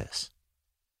do this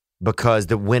because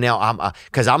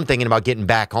I'm thinking about getting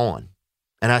back on,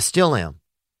 and I still am,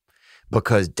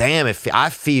 because damn, if I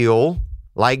feel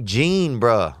like Gene,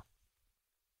 bruh.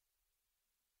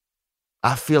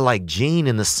 I feel like Gene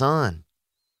in the sun.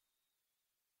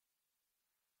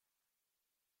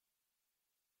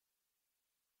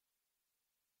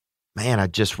 Man, I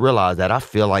just realized that I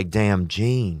feel like damn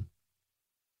Gene.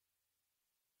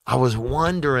 I was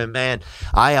wondering, man.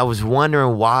 I was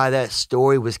wondering why that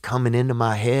story was coming into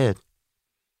my head.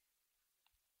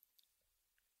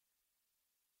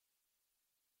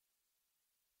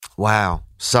 Wow.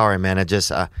 Sorry, man.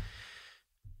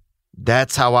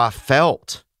 That's how I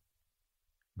felt.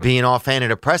 Being off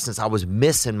antidepressants, I was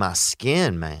missing my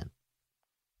skin, man.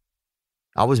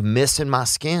 I was missing my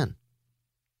skin.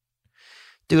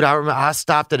 Dude, I remember I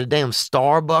stopped at a damn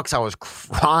Starbucks. I was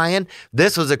crying.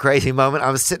 This was a crazy moment.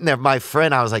 I was sitting there with my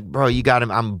friend. I was like, bro, you got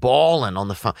him. I'm bawling on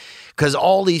the phone. Because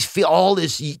all this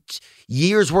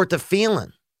years worth of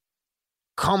feeling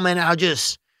coming out,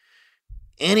 just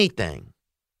anything.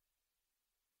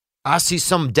 I see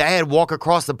some dad walk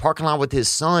across the parking lot with his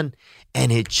son,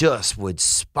 and it just would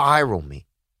spiral me.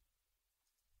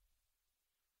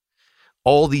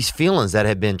 All these feelings that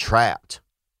had been trapped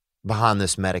behind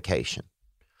this medication.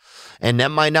 And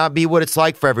that might not be what it's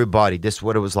like for everybody. This is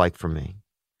what it was like for me.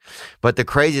 But the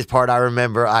craziest part, I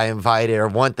remember I invited, or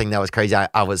one thing that was crazy,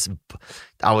 I was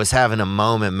having a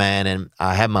moment, man, and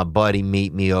I had my buddy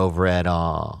meet me over at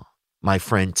my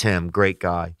friend Tim, great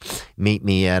guy, meet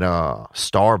me at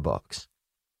Starbucks.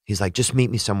 He's like, just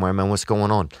meet me somewhere, man. What's going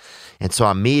on? And so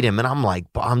I meet him, and I'm like,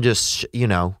 I'm just,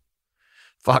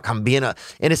 fuck, and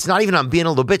it's not even I'm being a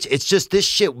little bitch. It's just this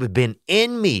shit would have been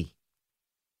in me.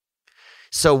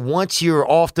 So once you're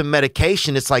off the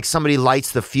medication, it's like somebody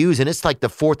lights the fuse, and it's like the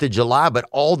 4th of July, but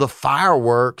all the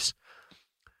fireworks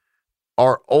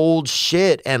are old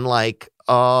shit, and like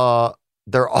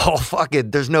they're all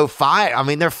fucking, there's no fire. I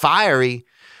mean, they're fiery,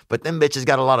 but them bitches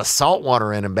got a lot of salt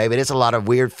water in them, baby. It's a lot of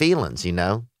weird feelings,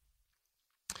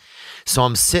 So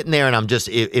I'm sitting there and I'm just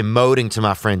emoting to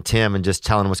my friend Tim and just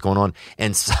telling him what's going on.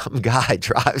 And some guy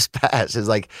drives past. It's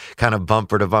like kind of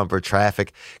bumper to bumper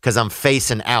traffic because I'm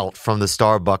facing out from the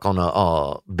Starbucks on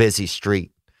a busy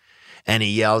street. And he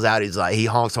yells out, he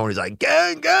honks on, he's like,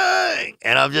 gang, gang.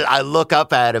 And I look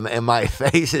up at him and my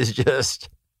face is just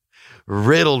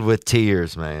riddled with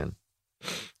tears, man.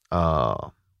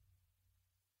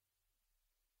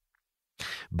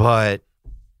 But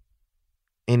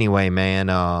anyway, man,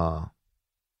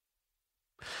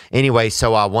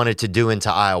 so I wanted to do into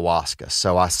ayahuasca.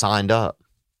 So I signed up.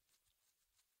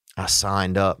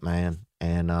 Man.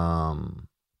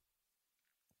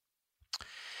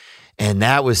 And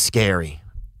that was scary.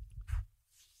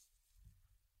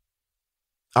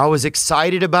 I was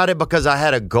excited about it because I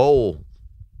had a goal.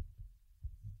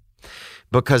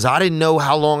 Because I didn't know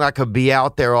how long I could be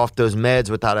out there off those meds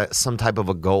without some type of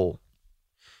a goal.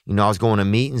 I was going to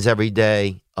meetings every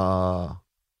day.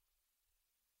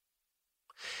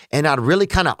 And I'd really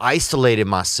kind of isolated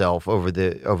myself over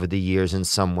the years in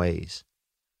some ways.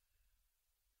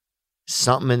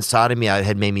 Something inside of me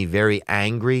had made me very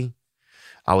angry.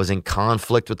 I was in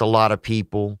conflict with a lot of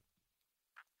people.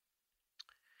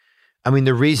 I mean,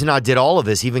 the reason I did all of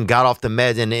this, even got off the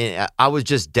meds, and I was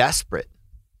just desperate.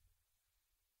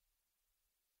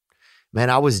 Man,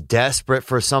 I was desperate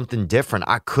for something different.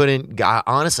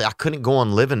 Honestly, I couldn't go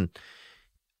on living.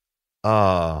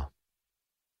 I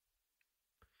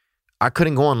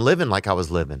couldn't go on living like I was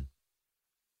living.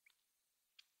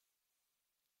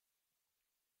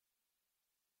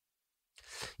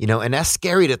 And that's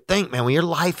scary to think, man, when your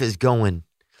life is going.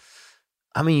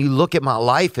 I mean, you look at my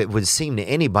life, it would seem to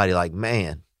anybody like,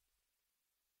 man.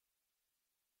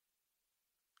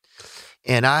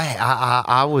 And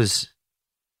I was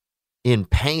in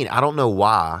pain. I don't know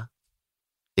why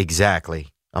exactly.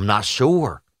 I'm not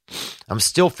sure. I'm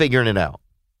still figuring it out.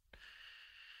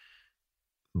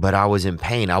 But I was in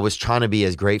pain. I was trying to be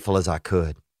as grateful as I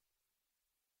could.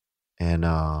 And,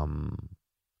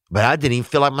 but I didn't even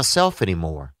feel like myself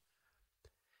anymore.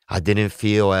 I didn't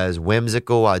feel as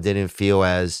whimsical. I didn't feel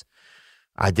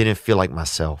like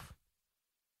myself.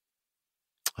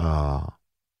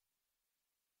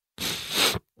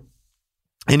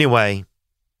 Anyway,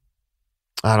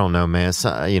 I don't know, man. So,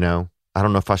 I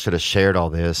don't know if I should have shared all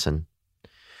this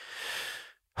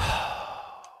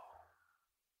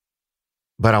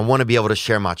but I want to be able to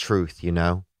share my truth,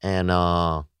 and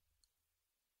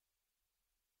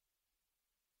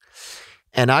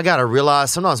I got to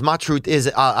realize sometimes my truth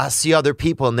is I see other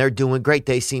people and they're doing great.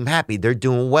 They seem happy. They're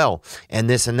doing well and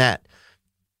this and that.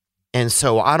 And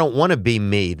so I don't want to be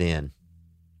me then.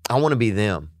 I want to be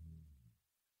them.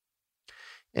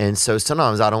 And so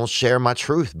sometimes I don't share my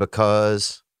truth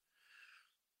because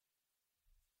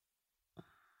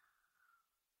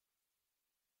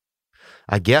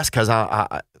I guess because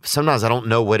I sometimes I don't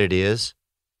know what it is.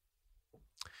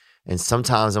 And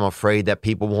sometimes I'm afraid that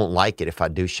people won't like it if I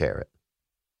do share it.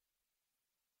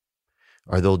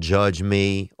 Or they'll judge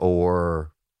me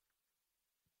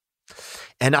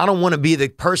and I don't want to be the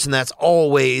person that's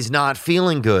always not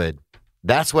feeling good.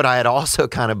 That's what I had also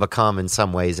kind of become in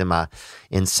some ways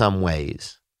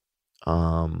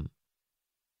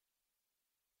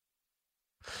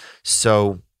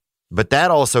So, but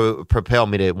that also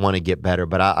propelled me to want to get better.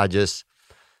 But I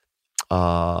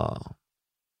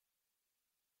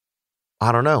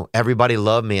don't know. Everybody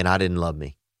loved me and I didn't love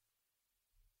me.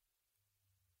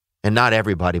 And not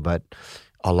everybody, but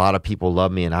a lot of people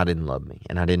loved me and I didn't love me.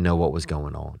 And I didn't know what was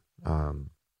going on.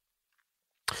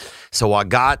 So I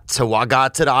got to the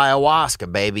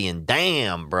ayahuasca, baby, and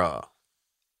damn, bro.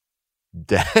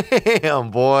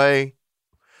 Damn, boy.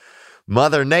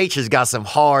 Mother Nature's got some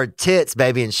hard tits,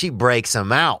 baby, and she breaks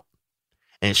them out.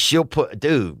 And she'll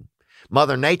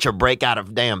Mother Nature break out a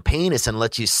damn penis and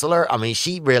let you slurp. I mean,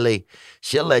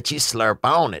 she'll let you slurp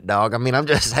on it, dog. I mean, I'm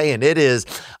just saying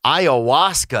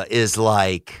ayahuasca is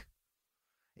like,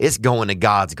 it's going to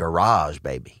God's garage,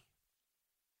 baby.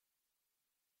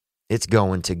 It's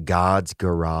going to God's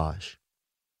garage.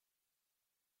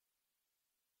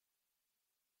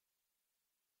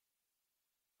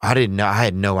 I didn't know. I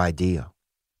had no idea.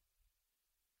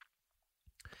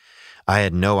 I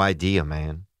had no idea,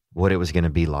 man, what it was going to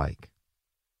be like.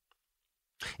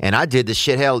 And I did the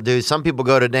shit hell, dude. Some people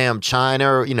go to damn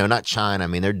China, or, not China. I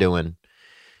mean, they're doing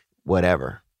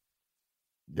whatever.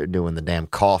 They're doing the damn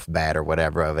cough bat or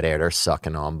whatever over there. They're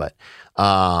sucking on. But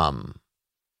I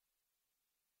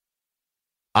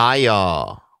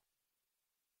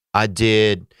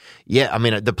did, yeah. I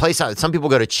mean, the place, some people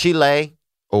go to Chile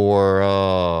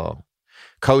or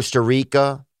Costa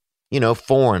Rica,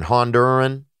 foreign,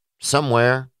 Honduran,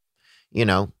 somewhere,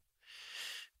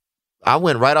 I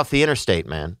went right off the interstate,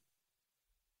 man,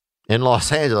 in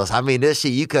Los Angeles. I mean, this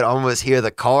shit, you could almost hear the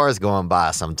cars going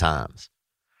by sometimes.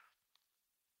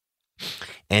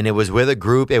 And it was with a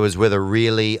group. It was with a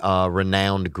really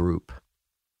renowned group.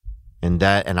 And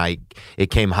it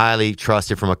came highly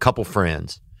trusted from a couple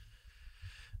friends.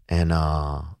 And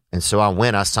so I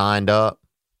went, I signed up.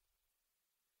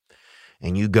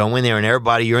 And you go in there and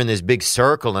everybody, you're in this big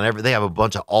circle and they have a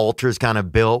bunch of altars kind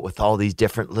of built with all these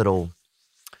different little,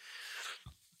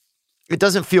 it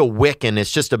doesn't feel Wiccan.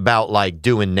 It's just about like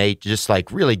doing just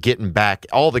like really getting back.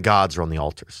 All the gods are on the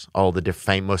altars, all the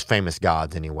different most famous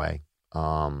gods anyway.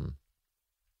 Yeah,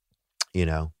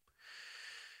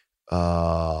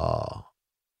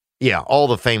 all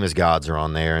the famous gods are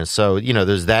on there. And so,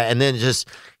 there's that. And then just,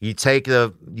 you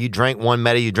drink one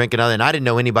medi, you drink another. And I didn't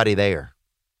know anybody there.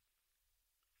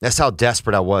 That's how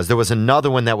desperate I was. There was another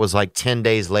one that was like 10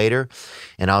 days later.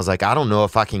 And I was like, I don't know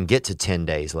if I can get to 10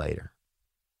 days later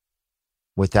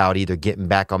without either getting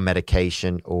back on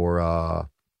medication or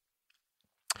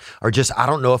just, I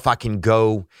don't know if I can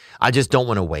go. I just don't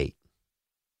want to wait.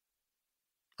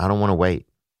 I don't want to wait.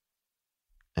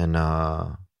 And,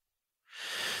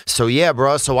 so yeah,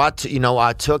 bro. So I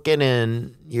took it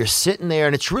and you're sitting there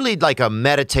and it's really like a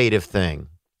meditative thing.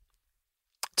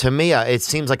 To me, it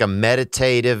seems like a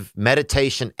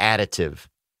meditation additive.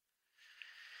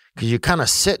 Because you're kind of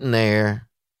sitting there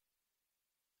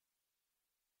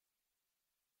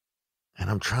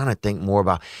and I'm trying to think more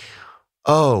about,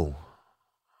 and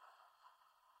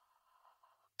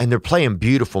they're playing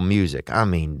beautiful music. I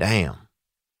mean, damn.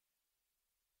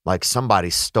 Like somebody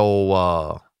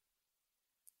stole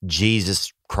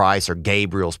Jesus Christ or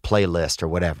Gabriel's playlist or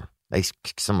whatever.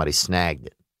 Somebody snagged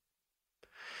it.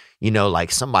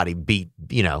 Like somebody beat,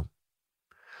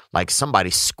 like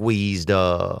somebody squeezed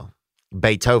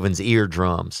Beethoven's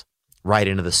eardrums right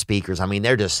into the speakers. I mean,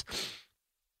 they're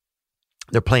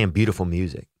playing beautiful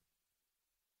music.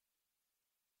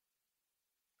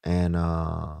 And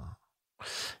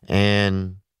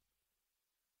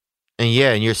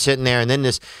yeah, and you're sitting there and then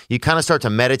you kind of start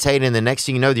to meditate and the next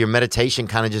thing you know, your meditation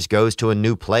kind of just goes to a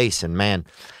new place. And man,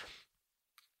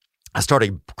 I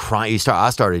started crying. I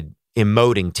started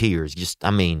emoting tears. Just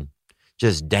damn,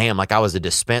 like I was a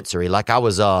dispensary, like I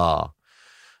was, a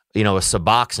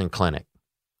Suboxone clinic.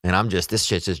 And this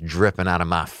shit's just dripping out of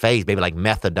my face, baby, like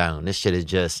methadone. This shit is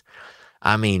just,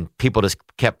 people just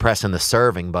kept pressing the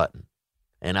serving button.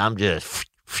 And I'm just,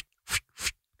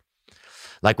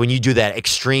 like when you do that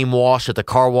extreme wash at the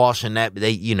car wash and that,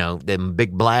 them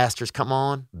big blasters come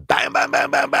on, bam, bam,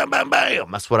 bam, bam, bam, bam, bam.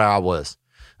 That's what I was.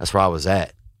 That's where I was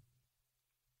at.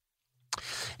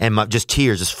 And just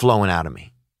tears just flowing out of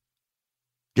me.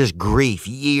 Just grief,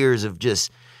 years of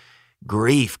just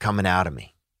grief coming out of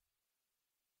me.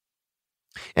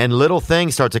 And little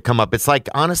things start to come up. It's like,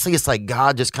 honestly, it's like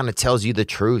God just kind of tells you the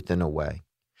truth in a way.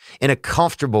 In a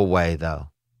comfortable way, though.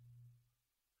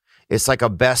 It's like a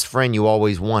best friend you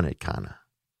always wanted, kind of.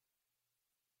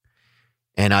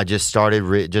 And I just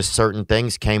started, just certain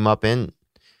things came up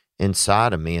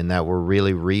inside of me and that were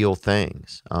really real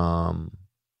things.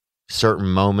 Certain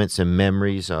moments and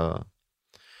memories. Dude,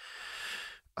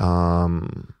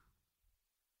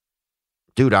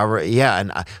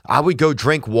 and I would go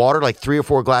drink water, like 3 or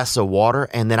 4 glasses of water,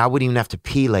 and then I wouldn't even have to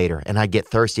pee later, and I'd get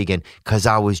thirsty again because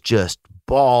I was just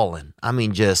bawling.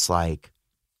 Just like,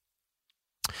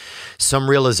 some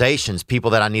realizations,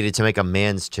 people that I needed to make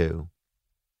amends to.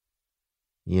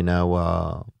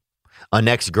 An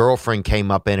ex-girlfriend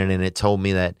came up in it and it told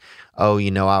me that,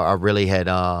 I really had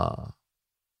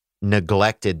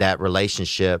neglected that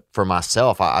relationship for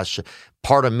myself.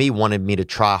 Part of me wanted me to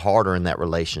try harder in that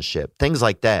relationship. Things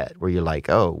like that, where you're like,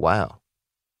 oh, wow.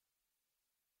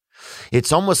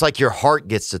 It's almost like your heart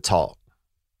gets to talk.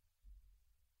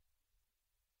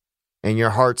 And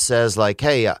your heart says like,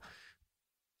 hey, I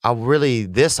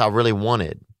really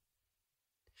wanted.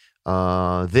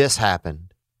 This happened.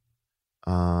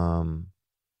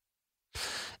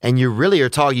 And you really are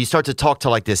talking, you start to talk to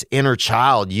like this inner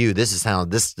child you.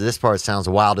 This part sounds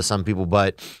wild to some people,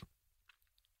 but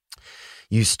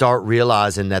you start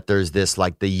realizing that there's this,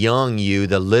 like, the young you,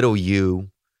 the little you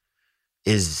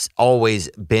is always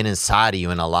been inside of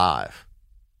you and alive.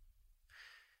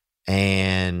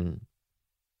 And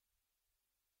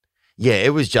yeah,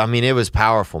 it was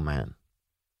powerful, man.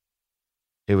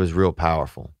 It was real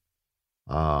powerful.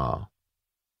 I'll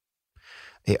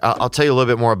tell you a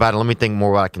little bit more about it. Let me think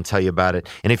more what I can tell you about it.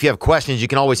 And if you have questions, you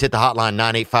can always hit the hotline,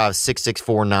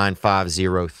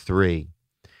 985-664-9503.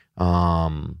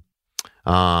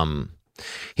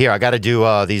 Here, I got to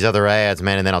do these other ads,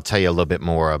 man, and then I'll tell you a little bit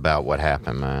more about what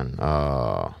happened, man.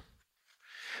 I'm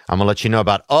going to let you know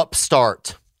about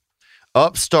Upstart.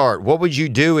 Upstart, what would you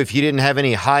do if you didn't have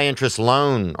any high-interest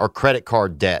loan or credit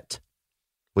card debt?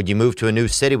 Would you move to a new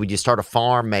city? Would you start a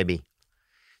farm, maybe?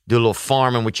 Do a little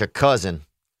farming with your cousin?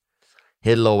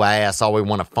 Hit a little ass, always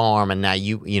want to farm, and now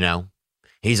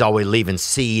he's always leaving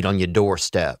seed on your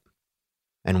doorstep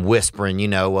and whispering,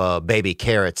 baby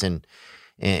carrots in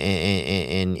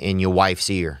your wife's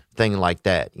ear, thing like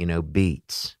that,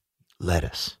 beets,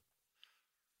 lettuce,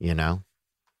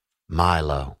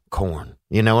 Milo, corn.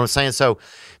 You know what I'm saying? So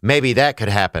maybe that could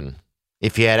happen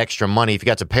if you had extra money, if you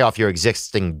got to pay off your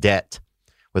existing debt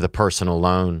with a personal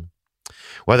loan.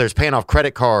 Whether it's paying off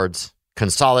credit cards,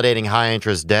 consolidating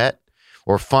high-interest debt,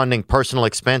 or funding personal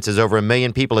expenses, over 1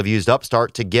 million people have used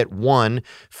Upstart to get one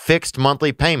fixed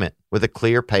monthly payment with a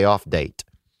clear payoff date.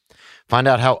 Find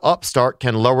out how Upstart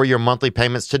can lower your monthly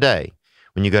payments today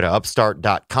when you go to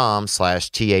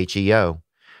upstart.com/THEO.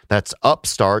 That's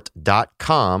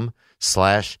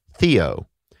upstart.com/Theo.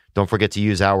 Don't forget to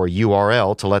use our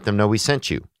URL to let them know we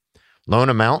sent you. Loan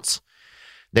amounts,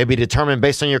 they be determined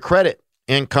based on your credit,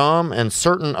 income, and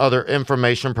certain other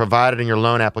information provided in your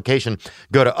loan application.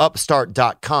 Go to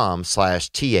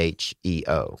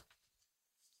upstart.com/THEO.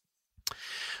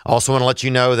 Also want to let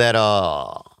you know that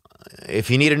if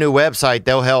you need a new website,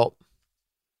 they'll help.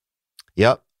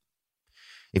 Yep.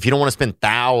 If you don't want to spend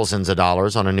thousands of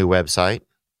dollars on a new website,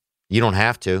 you don't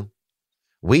have to.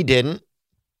 We didn't.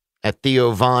 At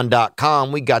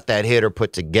TheoVon.com, we got that hitter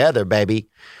put together, baby,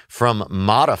 from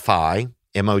Modiphy,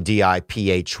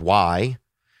 Modiphy.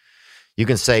 You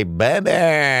can say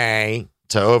baby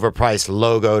to overpriced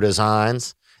logo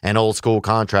designs and old school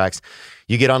contracts.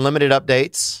 You get unlimited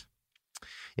updates.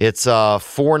 It's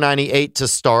 $4.98 to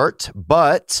start,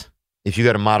 but if you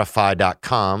go to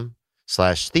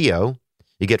Modiphy.com/Theo,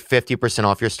 you get 50%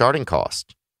 off your starting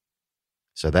cost.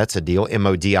 So that's a deal.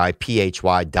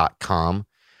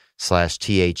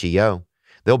 Modiphy.com/THEO.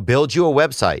 They'll build you a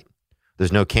website.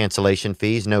 There's no cancellation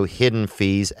fees, no hidden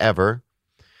fees ever.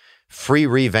 Free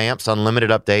revamps, unlimited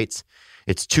updates.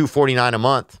 It's $249 a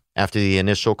month after the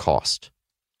initial cost.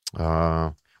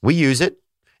 We use it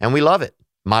and we love it.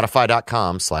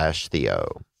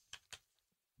 Modiphy.com/Theo.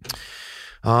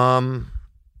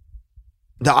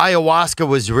 The ayahuasca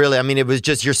was really, it was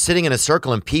just, you're sitting in a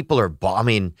circle and people are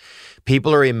emoting,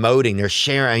 they're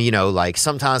sharing, like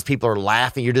sometimes people are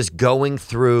laughing. You're just going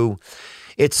through,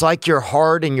 it's like your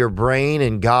heart and your brain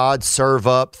and God serve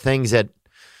up things that,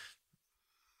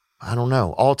 I don't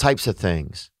know, all types of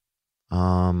things.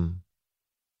 Man,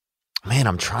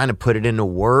 I'm trying to put it into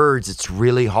words. It's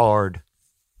really hard.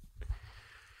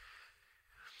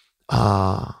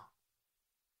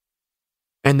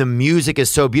 And the music is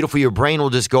so beautiful. Your brain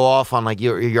will just go off on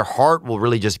your heart will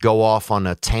really just go off on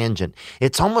a tangent.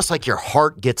 It's almost like your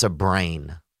heart gets a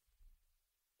brain.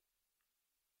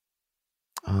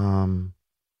 And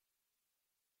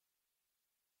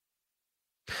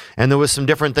there was some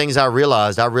different things I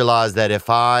realized. I realized that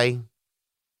I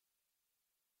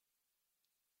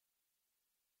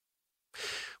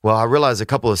realized a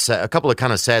couple of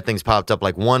kind of sad things popped up.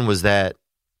 Like one was that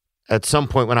at some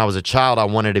point when I was a child, I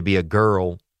wanted to be a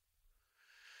girl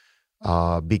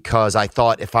because I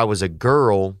thought if I was a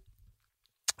girl,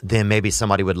 then maybe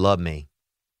somebody would love me.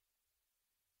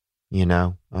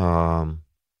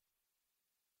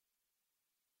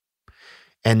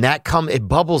 And that it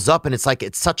bubbles up and it's like,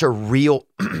 it's such a real,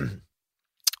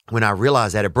 when I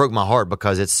realized that, it broke my heart,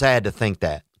 because it's sad to think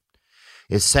that.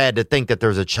 It's sad to think that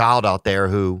there's a child out there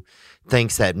who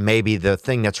thinks that maybe the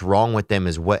thing that's wrong with them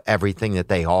is everything that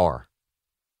they are.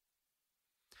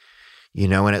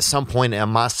 And at some point in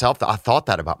myself, I thought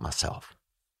that about myself.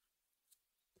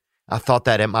 I thought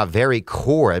that at my very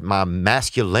core, at my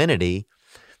masculinity,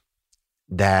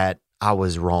 that I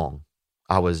was wrong.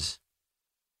 I was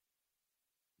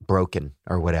broken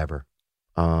or whatever.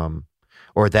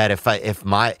 Or that if I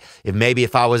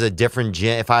was a different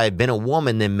if I had been a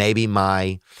woman, then maybe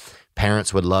my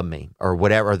parents would love me, or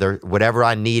whatever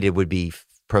I needed would be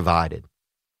provided.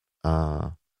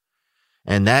 Things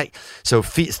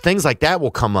like that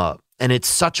will come up, and it's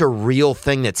such a real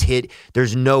thing that's hit.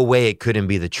 There's no way it couldn't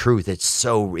be the truth.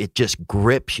 It just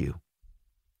grips you.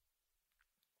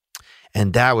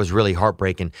 And that was really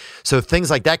heartbreaking. So things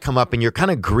like that come up, and you're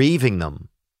kind of grieving them.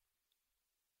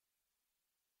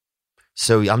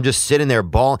 So I'm just sitting there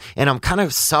bawling, and I'm kind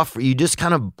of suffering. You just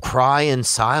kind of cry in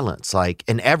silence,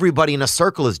 and everybody in a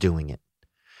circle is doing it.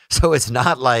 So it's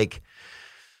not like,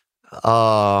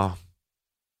 and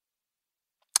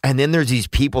then there's these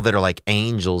people that are like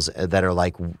angels that are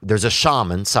like, there's a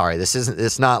shaman. Sorry,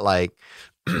 it's not like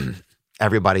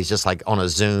everybody's just like on a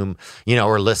Zoom,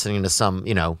 or listening to some,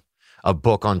 a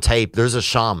book on tape. There's a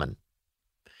shaman,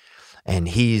 and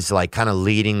he's like kind of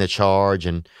leading the charge,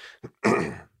 and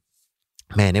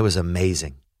man, it was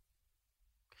amazing.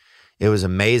 It was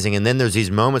amazing. And then there's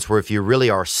these moments where if you really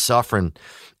are suffering,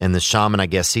 and the shaman, I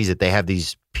guess, sees it, they have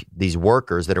these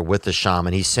workers that are with the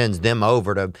shaman. He sends them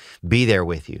over to be there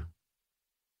with you.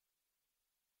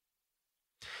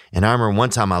 And I remember one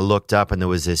time I looked up, and there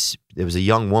was a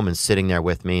young woman sitting there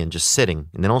with me, and just sitting,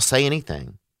 and they don't say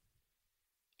anything.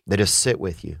 They just sit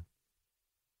with you.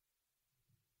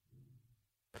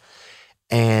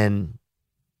 And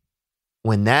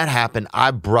when that happened,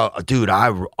 it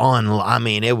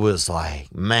was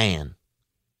like, man,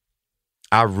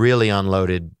 I really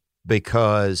unloaded,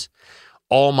 because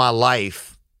all my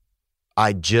life,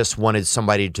 I just wanted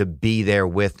somebody to be there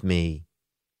with me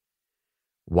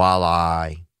while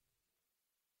I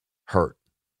hurt.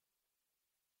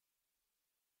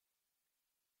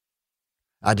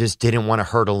 I just didn't want to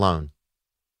hurt alone.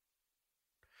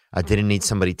 I didn't need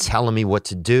somebody telling me what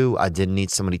to do. I didn't need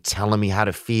somebody telling me how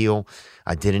to feel.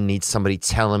 I didn't need somebody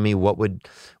telling me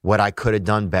what I could have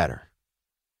done better,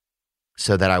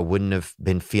 so that I wouldn't have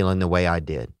been feeling the way I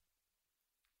did.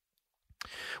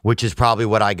 Which is probably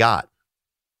what I got.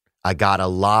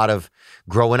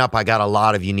 Growing up, I got a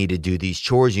lot of, you need to do these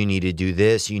chores, you need to do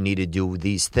this, you need to do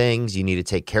these things, you need to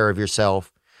take care of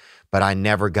yourself. But I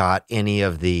never got any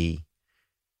of the,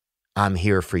 I'm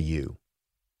here for you,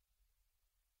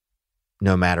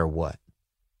 no matter what.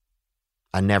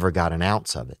 I never got an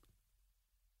ounce of it.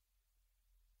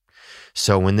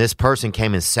 So when this person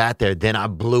came and sat there, then I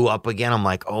blew up again. I'm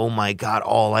like, oh my God,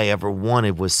 all I ever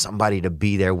wanted was somebody to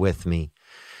be there with me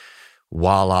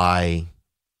while I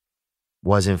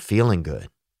wasn't feeling good.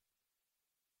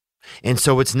 And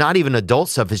so it's not even adult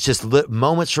stuff. It's just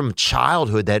moments from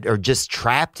childhood that are just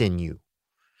trapped in you.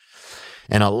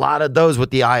 And a lot of those with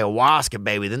the ayahuasca,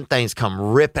 baby, then things come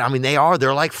ripping. I mean,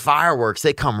 they're like fireworks.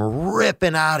 They come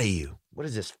ripping out of you. What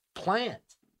is this plant?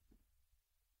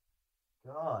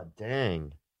 God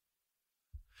dang.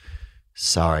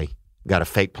 Sorry. Got a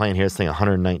fake plant here. This thing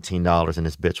 $119, and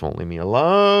this bitch won't leave me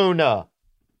alone.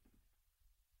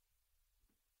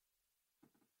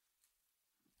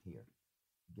 Here.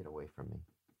 Get away from me.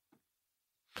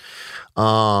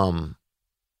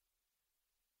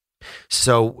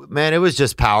 So, man, it was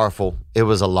just powerful. It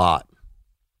was a lot.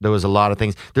 There was a lot of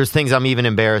things. There's things I'm even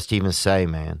embarrassed to even say,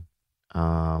 man.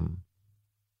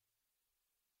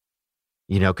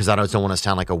 Because I don't want to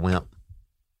sound like a wimp.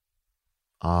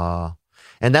 And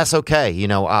that's okay.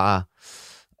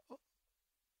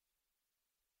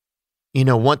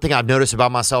 One thing I've noticed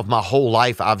about myself my whole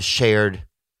life, I've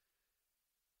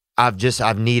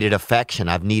needed affection.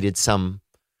 I've needed some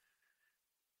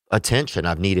attention.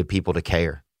 I've needed people to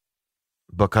care,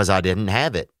 because I didn't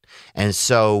have it. And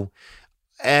so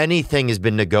anything has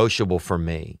been negotiable for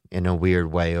me in a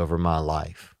weird way over my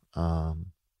life.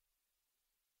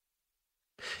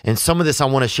 And some of this I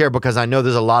want to share because I know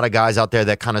there's a lot of guys out there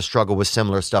that kind of struggle with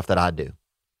similar stuff that I do.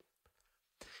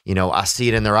 I see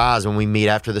it in their eyes when we meet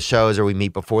after the shows, or we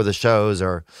meet before the shows,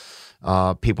 or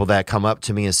people that come up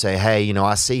to me and say, hey,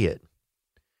 I see it.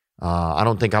 I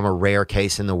don't think I'm a rare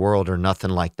case in the world or nothing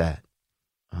like that.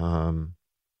 And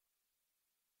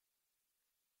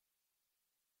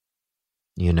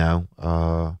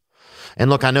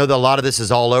look, I know that a lot of this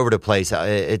is all over the place.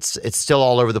 It's still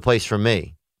all over the place for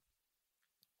me.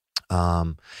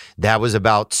 That was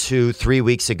about 2-3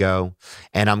 weeks ago,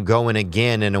 and I'm going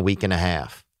again in a week and a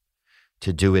half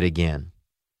to do it again.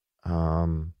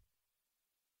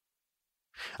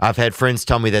 I've had friends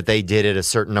tell me that they did it a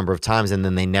certain number of times and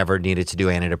then they never needed to do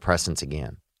antidepressants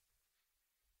again.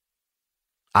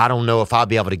 I don't know if I'll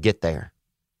be able to get there.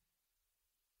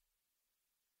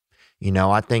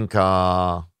 I think,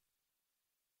 I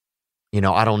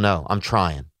don't know. I'm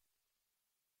trying.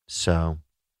 So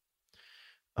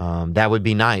that would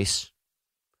be nice.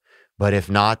 But if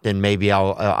not, then maybe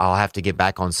I'll have to get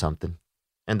back on something.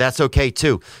 And that's okay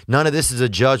too. None of this is a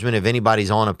judgment if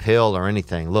anybody's on a pill or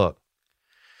anything. Look,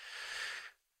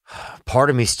 part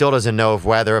of me still doesn't know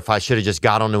if I should have just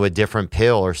got onto a different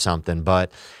pill or something,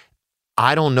 but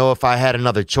I don't know if I had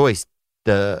another choice.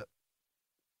 The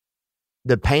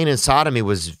pain inside of me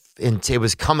it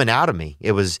was coming out of me.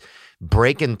 It was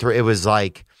breaking through. It was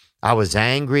like I was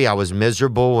angry. I was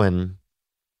miserable, and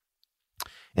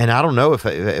I don't know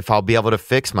if I'll be able to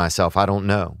fix myself. I don't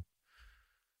know.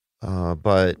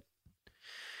 But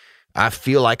I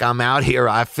feel like I'm out here.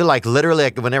 I feel like literally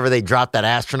like whenever they drop that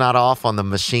astronaut off on the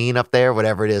machine up there,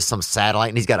 whatever it is, some satellite,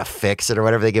 and he's got to fix it or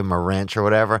whatever, they give him a wrench or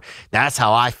whatever. That's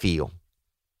how I feel.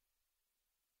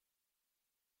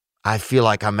 I feel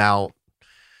like I'm out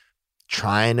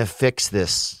trying to fix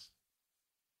this,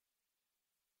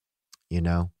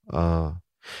 but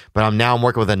I'm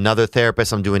working with another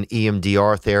therapist. I'm doing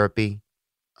EMDR therapy.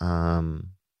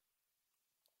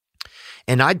 And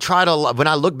when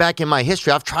I look back in my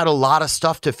history, I've tried a lot of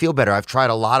stuff to feel better. I've tried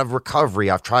a lot of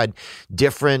recovery. I've tried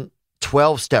different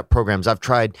 12-step programs. I've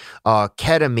tried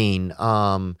ketamine.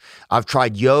 I've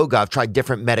tried yoga. I've tried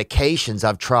different medications.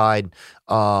 I've tried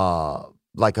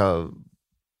like a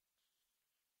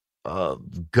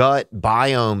gut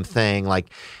biome thing.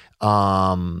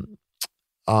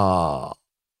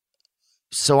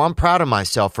 So I'm proud of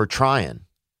myself for trying.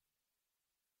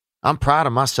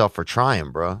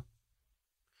 Bro.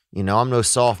 I'm no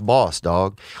soft boss,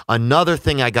 dog. Another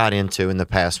thing I got into in the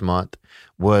past month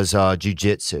was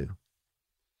jujitsu.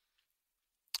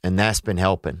 And that's been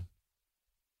helping.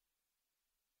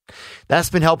 That's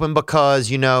been helping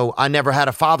because, I never had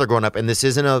a father growing up, and this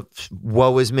isn't a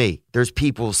woe is me. There's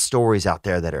people's stories out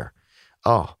there that are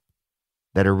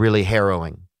really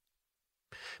harrowing.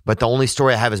 But the only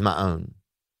story I have is my own.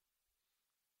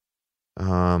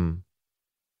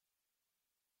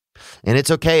 And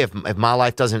it's okay if my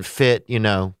life doesn't fit,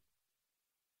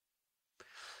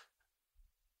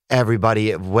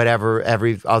 everybody, whatever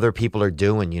every other people are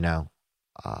doing,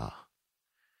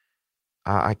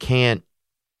 I can't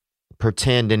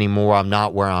pretend anymore I'm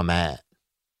not where I'm at,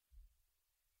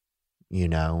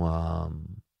 because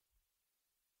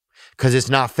it's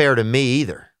not fair to me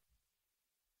either.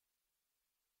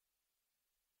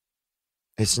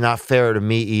 It's not fair to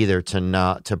me either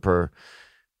to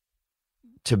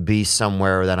be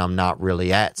somewhere that I'm not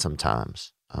really at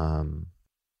sometimes.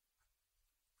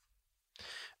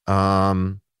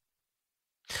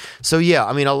 So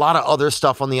yeah, a lot of other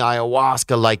stuff on the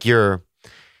ayahuasca, like your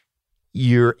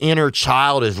inner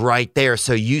child is right there.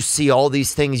 So you see all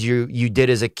these things you did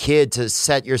as a kid to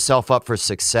set yourself up for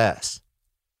success.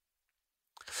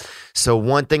 So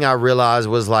one thing I realized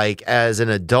was as an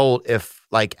adult,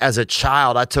 as a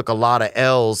child, I took a lot of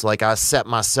L's. I set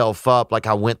myself up.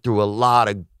 I went through a lot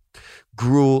of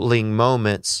grueling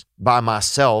moments by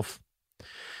myself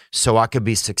so I could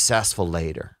be successful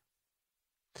later.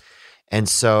 And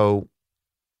so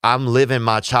I'm living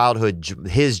my childhood,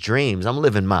 his dreams.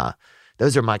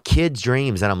 Those are my kids'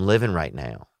 dreams that I'm living right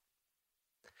now.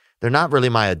 They're not really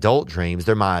my adult dreams.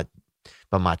 But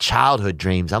my childhood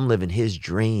dreams. I'm living his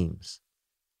dreams.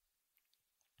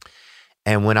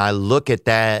 And when I look at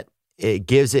that,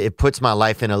 it puts my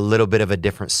life in a little bit of a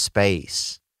different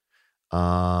space.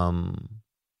 It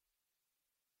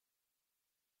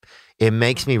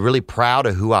makes me really proud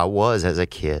of who I was as a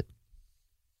kid.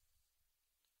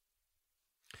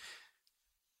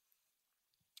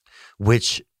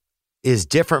 Which is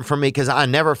different for me because I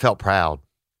never felt proud.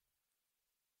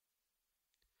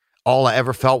 All I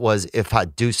ever felt was if I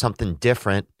do something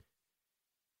different,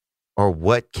 or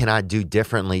what can I do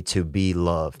differently to be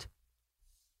loved?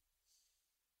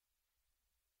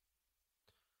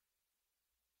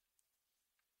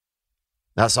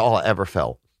 That's all I ever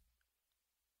felt.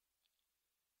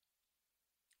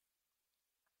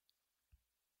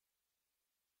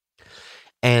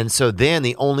 And so then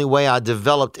the only way I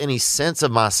developed any sense of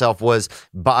myself was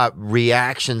by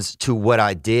reactions to what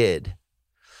I did.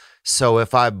 So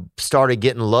if I started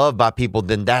getting loved by people,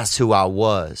 then that's who I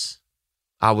was.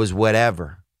 I was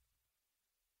whatever.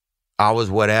 I was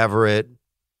whatever it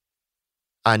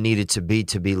I needed to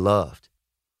be loved.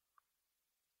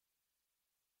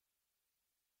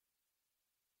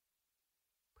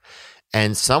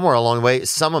 And somewhere along the way,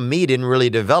 some of me didn't really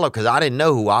develop because I didn't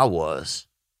know who I was.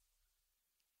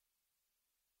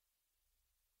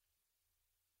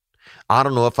 I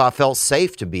don't know if I felt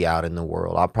safe to be out in the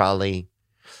world. I probably,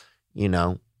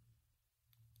 I'm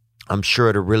sure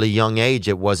at a really young age,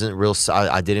 it wasn't real.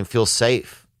 I didn't feel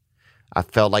safe. I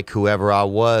felt like whoever I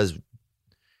was,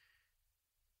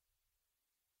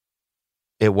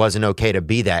 it wasn't okay to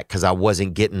be that because I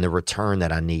wasn't getting the return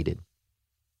that I needed.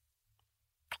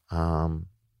 And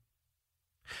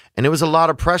it was a lot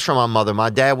of pressure on my mother. My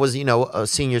dad was, a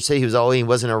senior citizen. He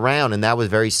wasn't around, and that was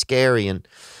very scary, and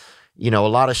a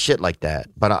lot of shit like that.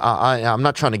 But I'm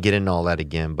not trying to get into all that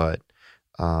again. But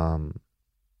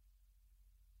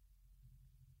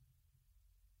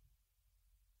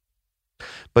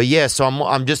yeah. So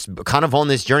I'm just kind of on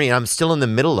this journey, and I'm still in the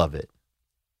middle of it.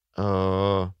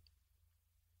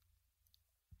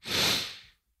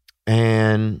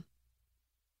 And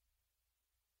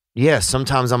yeah,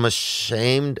 sometimes I'm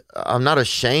ashamed. I'm not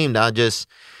ashamed. It's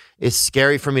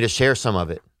scary for me to share some of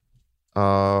it.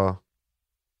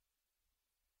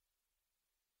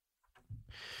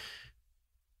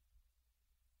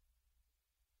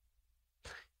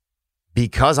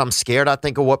 Because I'm scared, I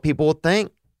think of what people will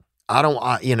think.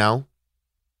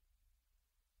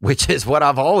 Which is what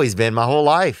I've always been my whole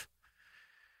life.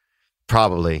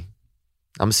 Probably.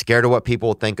 I'm scared of what people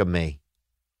will think of me.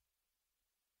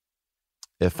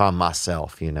 If I'm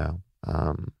myself,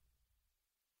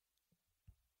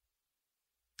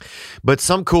 But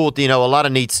some cool, a lot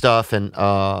of neat stuff and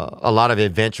a lot of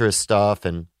adventurous stuff.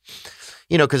 And,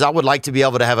 because I would like to be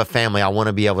able to have a family. I want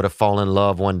to be able to fall in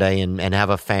love one day and have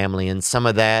a family. And some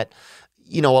of that,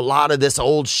 a lot of this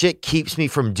old shit keeps me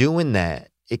from doing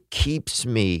that. It keeps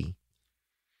me.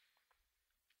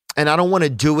 And I don't want to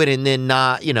do it and then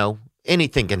not,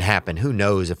 anything can happen. Who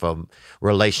knows if a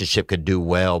relationship could do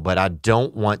well, but I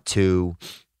don't want to.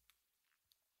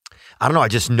 I don't know. I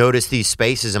just noticed these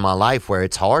spaces in my life where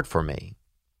it's hard for me.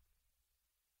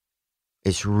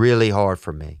 It's really hard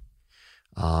for me.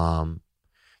 And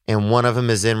one of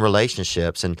them is in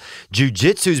relationships. And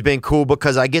jiu-jitsu's been cool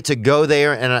because I get to go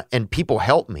there and people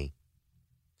help me.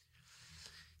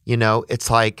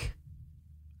 It's like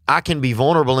I can be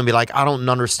vulnerable and be like, I don't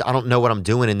understand. I don't know what I'm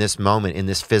doing in this moment, in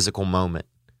this physical moment.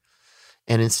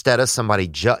 And instead of somebody,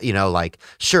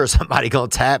 sure, somebody gonna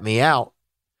tap me out.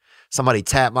 Somebody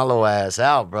tapped my little ass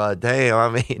out, bro.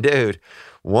 Damn, dude,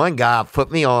 one guy put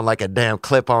me on like a damn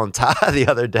clip-on tie the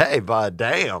other day, but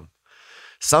damn.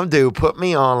 Some dude put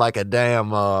me on like a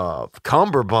damn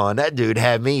cummerbund. That dude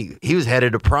he was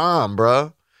headed to prom,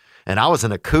 bro. And I was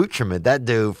an accoutrement. That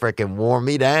dude freaking wore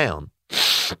me down.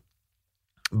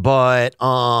 But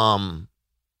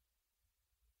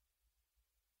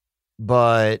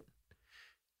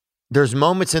there's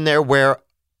moments in there where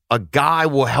a guy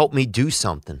will help me do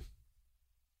something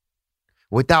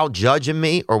without judging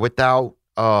me or without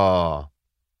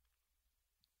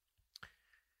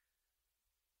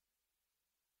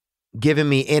giving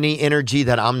me any energy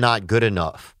that I'm not good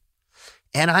enough.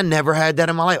 And I never had that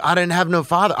in my life. I didn't have no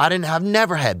father. I've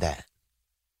never had that.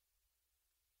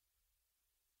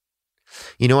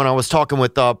 When I was talking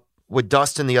with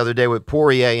Dustin the other day with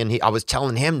Poirier, and I was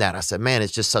telling him that. I said, man,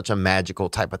 it's just such a magical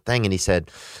type of thing. And he said,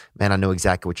 man, I know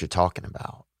exactly what you're talking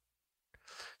about.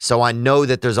 So I know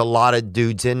that there's a lot of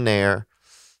dudes in there,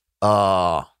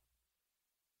 and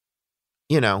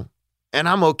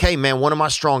I'm okay, man. One of my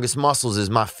strongest muscles is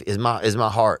my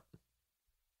heart.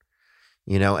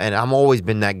 And I've always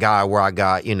been that guy where I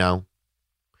got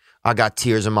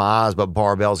tears in my eyes, but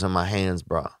barbells in my hands,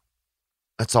 bro.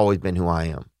 That's always been who I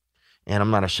am. And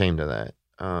I'm not ashamed of that.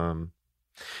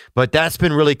 But that's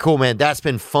been really cool, man. That's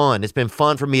been fun. It's been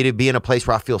fun for me to be in a place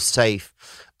where I feel safe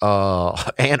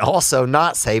and also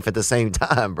not safe at the same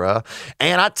time, bro.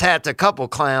 And I tapped a couple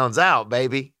clowns out,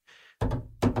 baby.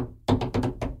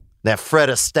 That Fred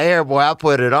Astaire, boy, I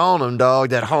put it on him,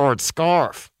 dog. That hard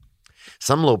scarf.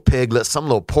 Some little piglet, some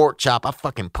little pork chop. I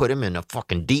fucking put him in a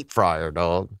fucking deep fryer,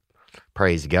 dog.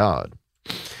 Praise God.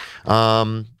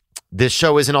 This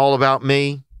show isn't all about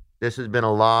me. This has been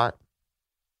a lot.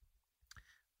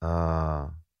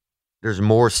 There's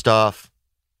more stuff.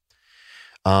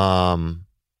 I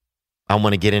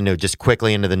want to get into just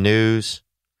quickly into the news.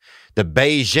 The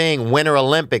Beijing Winter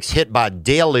Olympics hit by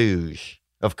deluge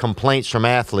of complaints from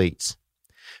athletes.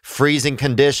 Freezing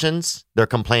conditions, they're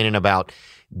complaining about.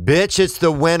 Bitch, it's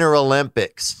the Winter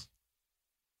Olympics.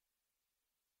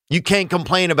 You can't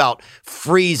complain about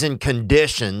freezing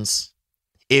conditions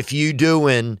if you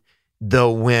doing the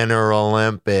Winter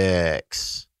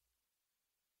Olympics.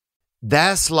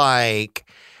 That's like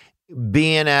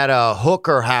being at a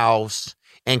hooker house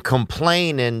and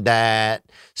complaining that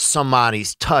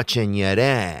somebody's touching your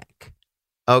dick.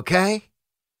 Okay?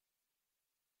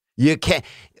 You can't,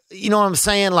 you know what I'm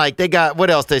saying? Like they got,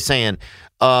 what else they saying?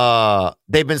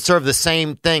 They've been served the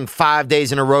same thing 5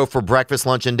 days in a row for breakfast,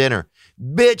 lunch, and dinner.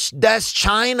 Bitch, that's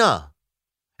China.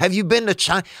 Have you been to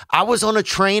China? I was on a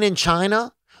train in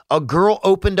China. A girl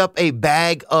opened up a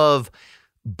bag of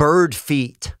bird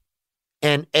feet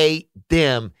and ate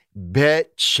them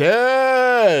bitches.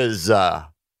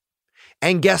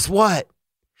 And guess what?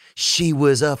 She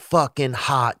was a fucking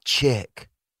hot chick.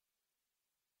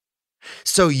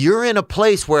 So you're in a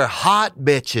place where hot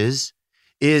bitches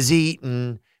is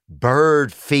eating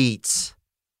bird feet.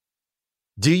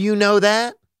 Do you know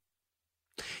that?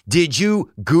 Did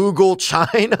you Google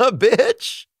China,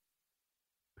 bitch?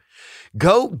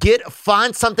 Go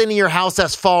find something in your house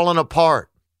that's falling apart.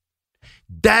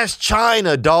 That's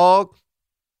China, dog.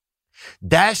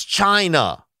 That's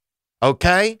China.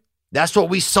 Okay? That's what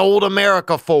we sold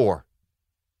America for.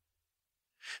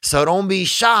 So don't be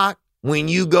shocked when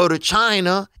you go to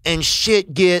China and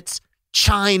shit gets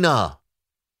China.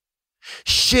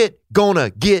 Shit gonna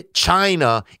get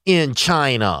China in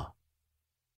China.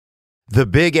 The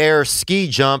big air ski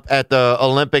jump at the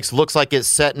Olympics looks like it's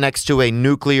set next to a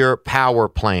nuclear power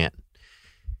plant.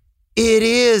 It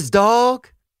is, dog.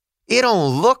 It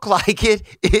don't look like it.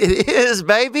 It is,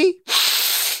 baby.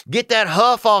 Get that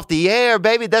huff off the air,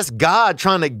 baby. That's God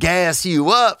trying to gas you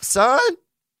up, son.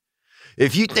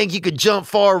 If you think you could jump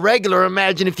far regular,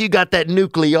 imagine if you got that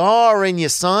nuclear in you,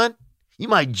 son. You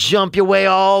might jump your way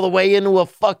all the way into a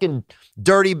fucking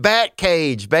dirty bat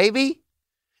cage, baby.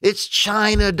 It's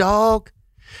China, dog.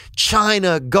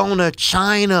 China gonna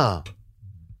China.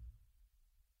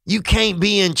 You can't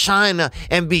be in China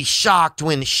and be shocked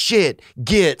when shit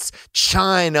gets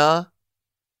China.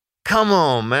 Come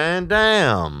on, man.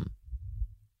 Damn.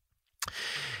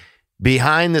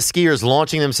 Behind the skiers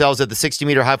launching themselves at the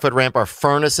 60-meter high-foot ramp are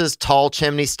furnaces, tall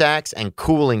chimney stacks, and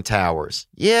cooling towers.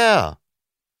 Yeah.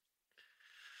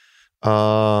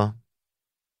 Yeah,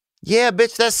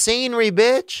 bitch, that's scenery,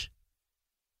 bitch.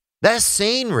 That's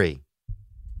scenery.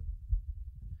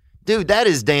 Dude, that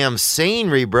is damn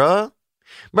scenery, bro.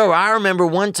 Bro, I remember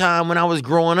one time when I was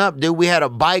growing up, dude, we had a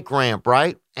bike ramp,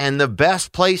 right? And the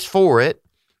best place for it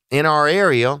in our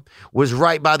area was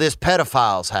right by this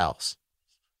pedophile's house.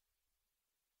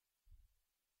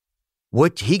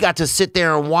 He got to sit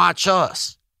there and watch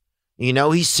us. You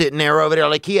know, he's sitting there over there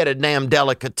like he had a damn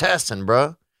delicatessen,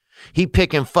 bro. He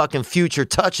picking fucking future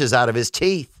touches out of his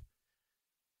teeth.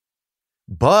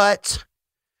 But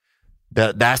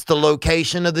that's the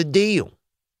location of the deal.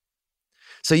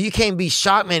 So you can't be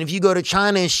shocked, man, if you go to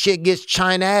China and shit gets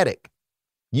Chinatic.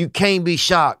 You can't be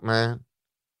shocked, man.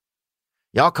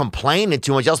 Y'all complaining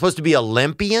too much. Y'all supposed to be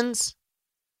Olympians?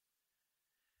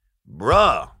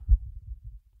 Bruh.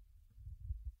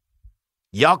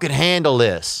 Y'all could handle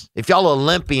this. If y'all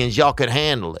Olympians, y'all could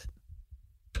handle it.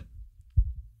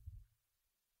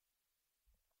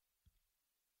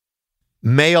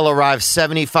 Mail arrives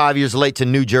 75 years late to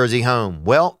New Jersey home.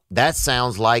 Well, that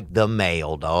sounds like the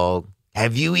mail, dog.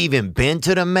 Have you even been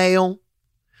to the mail?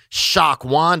 Shock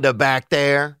Wanda back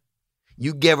there.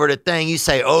 You give her the thing, you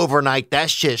say overnight,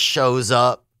 that shit shows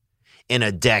up in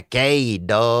a decade,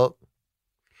 dog.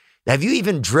 Have you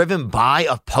even driven by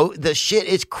the shit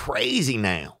is crazy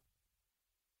now.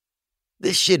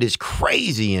 This shit is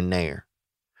crazy in there.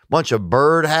 Bunch of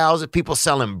bird houses, people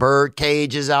selling bird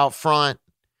cages out front.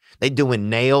 They doing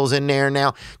nails in there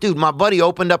now. Dude, my buddy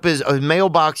opened up his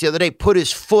mailbox the other day, put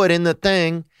his foot in the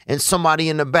thing, and somebody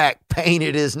in the back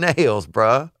painted his nails,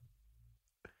 bruh.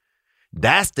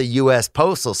 That's the U.S.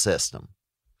 postal system.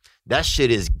 That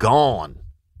shit is gone.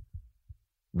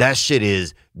 That shit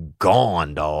is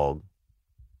gone, dog.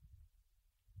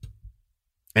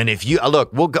 And if you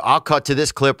look, I'll cut to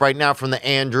this clip right now from the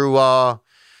Andrew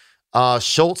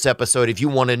Schultz episode if you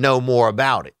want to know more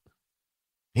about it.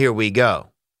 Here we go.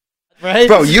 Right?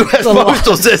 Bro, U.S.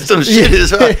 postal system shit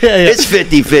is it's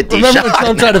 50-50. Remember when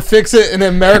Trump tried to fix it and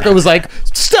then America was like,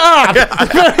 stop!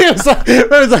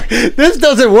 It was like, this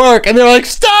doesn't work. And they're like,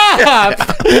 stop!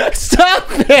 Stop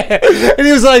it! And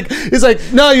he's like,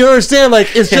 no, you understand,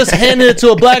 like, it's just handing it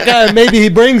to a black guy and maybe he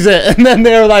brings it. And then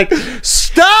they're like,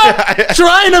 stop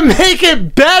trying to make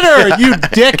it better, you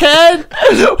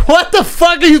dickhead! What the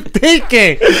fuck are you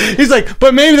thinking? He's like,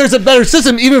 but maybe there's a better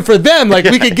system even for them. Like,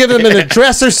 we could give them an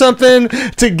address or something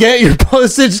to get your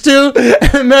postage to.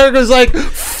 And America's like,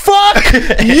 fuck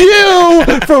you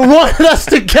for wanting us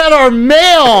to get our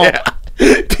mail.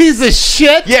 Piece of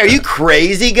shit. Yeah, are you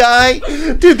crazy, guy?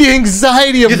 Dude, the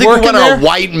anxiety of You think we working want there. a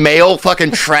white male fucking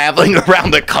traveling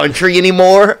around the country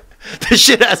anymore? This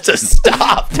shit has to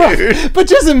stop, dude. But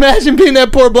just imagine being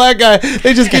that poor black guy.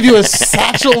 They just give you a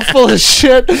satchel full of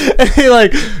shit, and they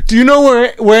like, do you know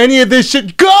where any of this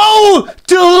shit? Go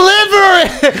deliver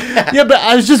it. Yeah, but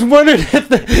I was just wondering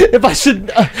if I should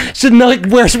know, like,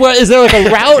 where is there like a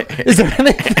route? Is there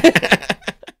anything?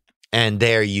 And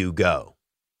there you go.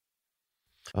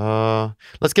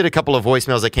 Let's get a couple of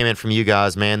voicemails that came in from you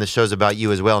guys, man. This show's about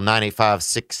you as well.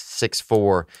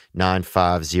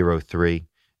 985-664-9503.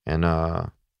 And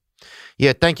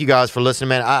yeah, thank you guys for listening,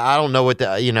 man. I don't know what the,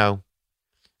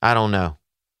 I don't know.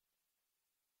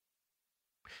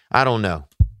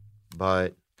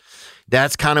 But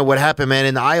that's kind of what happened, man.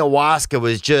 And the ayahuasca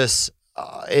was just,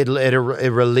 it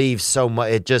relieves so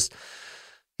much.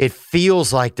 It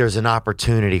feels like there's an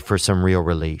opportunity for some real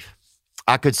relief.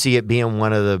 I could see it being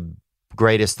one of the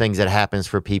greatest things that happens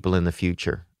for people in the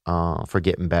future, for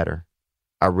getting better.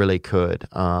 I really could.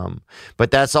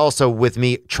 But that's also with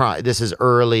me this is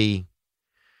early,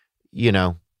 I'm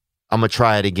going to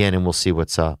try it again and we'll see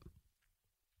what's up.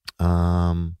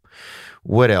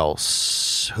 What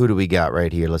else? Who do we got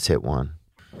right here? Let's hit one.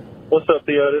 What's up,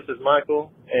 Theo? This is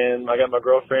Michael, and I got my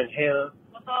girlfriend, Hannah.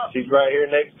 She's right here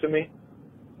next to me.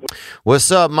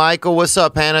 What's up, Michael? What's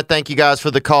up, Hannah? Thank you guys for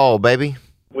the call, baby.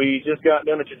 We just got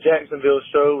done at your Jacksonville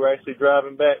show. We're actually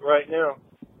driving back right now.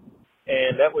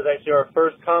 And that was actually our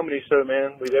first comedy show,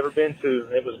 man, we've ever been to.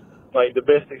 It was, like, the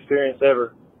best experience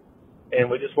ever.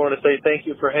 And we just wanted to say thank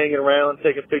you for hanging around,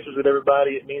 taking pictures with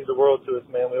everybody. It means the world to us,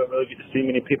 man. We don't really get to see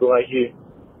many people like you.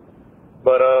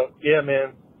 But, yeah,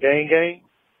 man, gang, gang.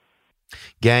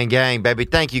 Gang, gang, baby.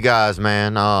 Thank you guys,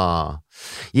 man.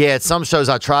 Yeah, at some shows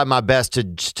I tried my best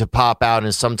to pop out,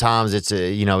 and sometimes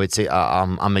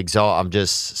I'm exhausted.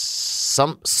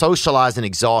 Some socializing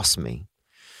exhausts me.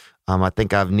 I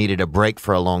think I've needed a break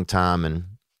for a long time,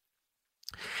 and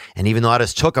even though I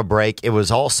just took a break, it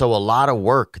was also a lot of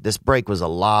work. This break was a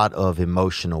lot of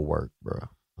emotional work, bro.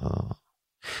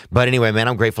 But anyway, man,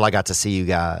 I'm grateful I got to see you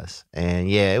guys, and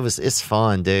yeah, it's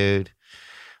fun, dude.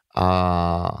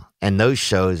 And those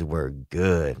shows were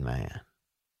good, man,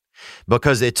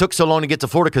 because it took so long to get to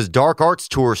Florida because Dark Arts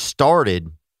Tour started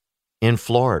in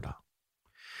Florida,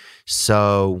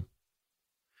 so.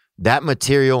 That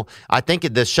material, I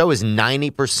think the show is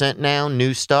 90% now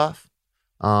new stuff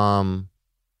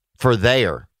for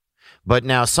there. But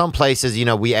now some places,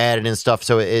 we added in stuff,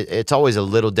 so it's always a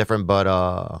little different. But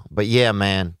yeah,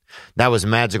 man, that was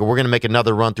magical. We're gonna make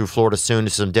another run through Florida soon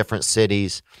to some different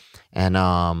cities, and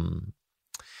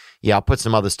yeah, I'll put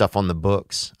some other stuff on the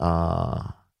books.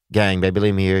 Gang, baby,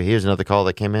 leave me here. Here's another call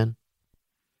that came in.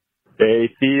 Hey,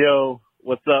 Theo,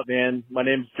 what's up, man? My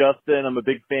name's Justin. I'm a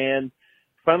big fan.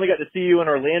 Finally got to see you in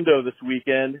Orlando this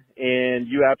weekend, and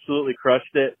you absolutely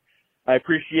crushed it. I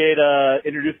appreciate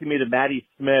introducing me to Maddie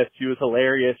Smith. She was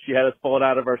hilarious. She had us falling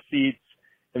out of our seats,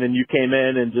 and then you came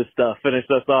in and just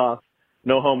finished us off.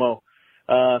 No homo.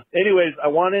 Anyways, I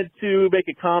wanted to make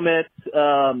a comment.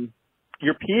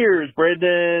 Your peers,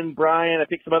 Brendan, Brian, I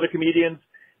think some other comedians,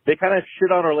 they kind of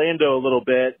shit on Orlando a little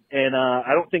bit, and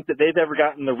I don't think that they've ever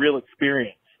gotten the real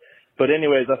experience. But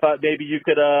anyways, I thought maybe you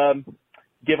could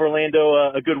give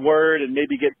Orlando a good word and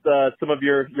maybe get some of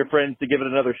your friends to give it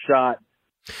another shot.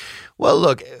 Well,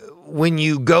 look, when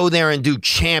you go there and do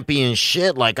champion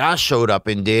shit like I showed up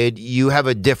and did, you have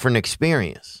a different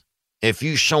experience. If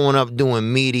you showing up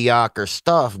doing mediocre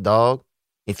stuff, dog,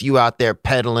 if you out there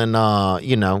peddling,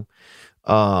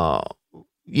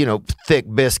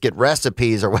 thick biscuit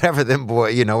recipes or whatever them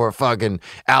or fucking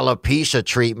alopecia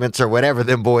treatments or whatever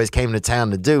them boys came to town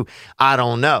to do, I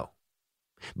don't know.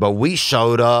 But we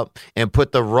showed up and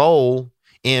put the role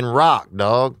in rock,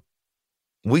 dog.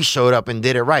 We showed up and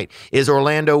did it right. Is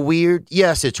Orlando weird?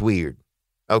 Yes, it's weird.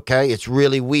 Okay, it's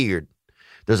really weird.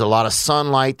 There's a lot of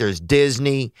sunlight. There's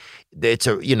Disney. It's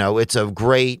a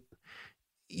great,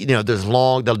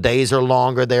 the days are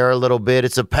longer there a little bit.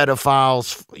 It's a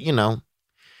pedophile's,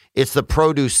 it's the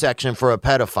produce section for a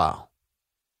pedophile.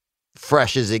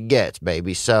 Fresh as it gets,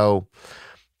 baby. So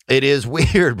it is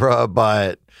weird, bro,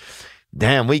 but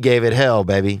damn, we gave it hell,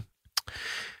 baby.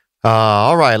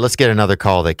 All right, let's get another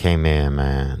call that came in,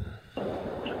 man.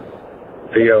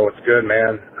 Theo, what's good,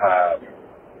 man?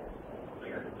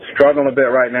 Struggling a bit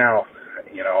right now.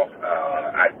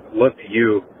 I looked to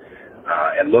you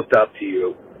and looked up to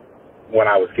you when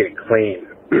I was getting clean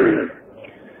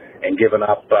and giving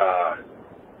up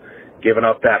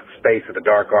that space of the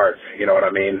dark arts, you know what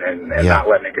I mean? And not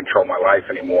letting it control my life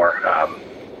anymore.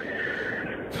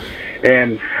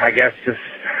 And I guess just,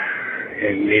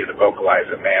 and needed to vocalize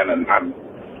it, man. And I'm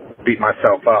beating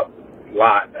myself up a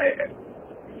lot. I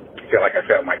feel like I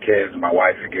failed my kids and my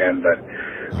wife again, but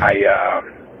I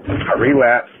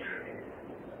relapsed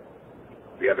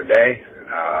the other day.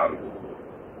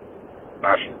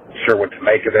 Not sure what to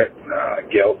make of it.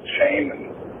 Guilt, shame,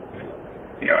 and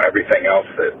everything else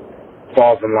that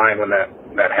falls in line when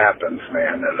that happens,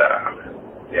 man. And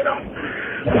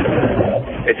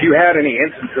if you had any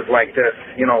instances like this,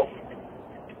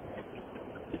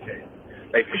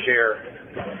 maybe share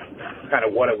kind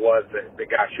of what it was that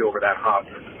got you over that hump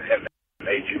and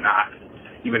made you not,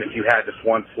 even if you had this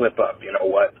one slip up,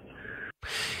 what?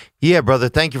 Yeah, brother.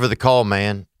 Thank you for the call,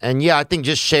 man. And yeah, I think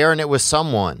just sharing it with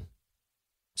someone.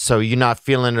 So you're not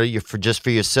feeling it for just for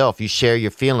yourself. You share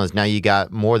your feelings. Now you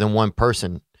got more than one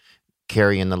person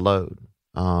carrying the load.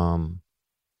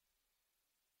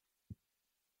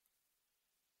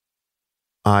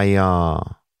 I've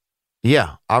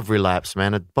relapsed,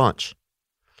 man, a bunch.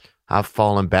 I've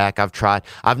fallen back. I've tried.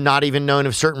 I've not even known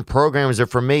if certain programs are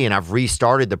for me, and I've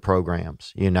restarted the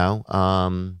programs,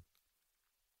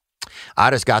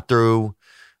 I just got through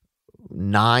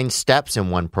 9 steps in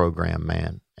one program,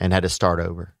 man, and had to start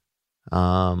over.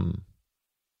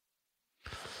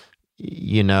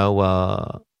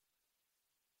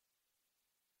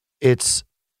 It's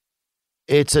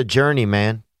a journey,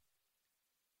 man.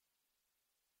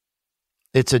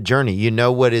 It's a journey.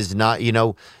 What is not,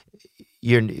 you're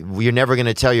never going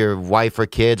to tell your wife or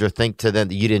kids or think to them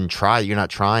that you didn't try. You're not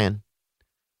trying.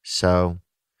 So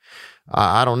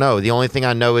I don't know. The only thing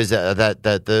I know is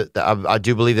that I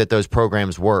do believe that those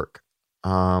programs work.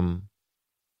 And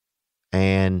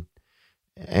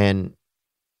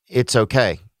it's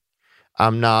okay.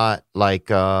 I'm not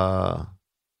like, I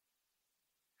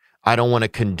don't want to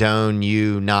condone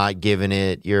you not giving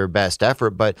it your best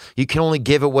effort, but you can only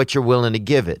give it what you're willing to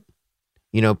give it.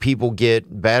 People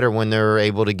get better when they're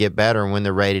able to get better and when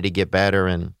they're ready to get better.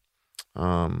 And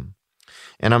I'm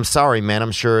sorry, man.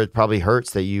 I'm sure it probably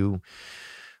hurts that you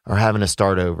are having to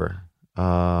start over,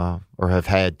 or have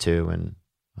had to. And,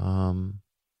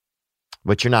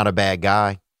 but you're not a bad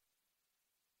guy,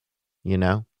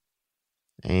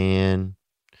 and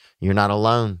you're not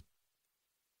alone.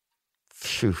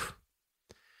 Phew.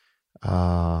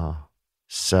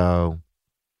 So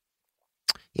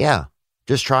yeah,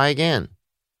 just try again.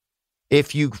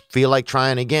 If you feel like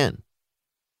trying again,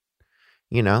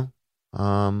 I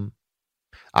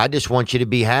just want you to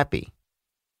be happy.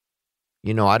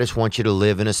 I just want you to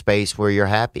live in a space where you're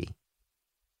happy.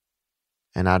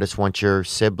 And I just want your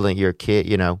sibling, your kid,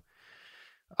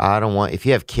 if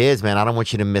you have kids, man, I don't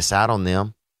want you to miss out on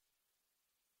them.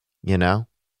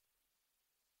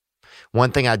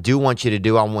 One thing I do want you to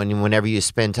do, whenever you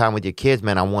spend time with your kids,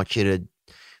 man, I want you to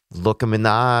look them in the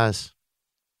eyes.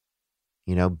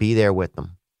 Be there with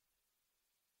them.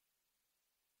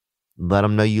 Let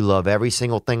them know you love every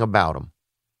single thing about them.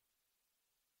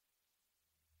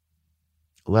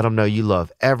 Let them know you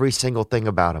love every single thing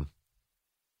about them.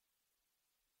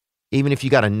 Even if you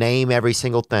got to name every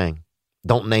single thing,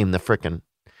 don't name the frickin',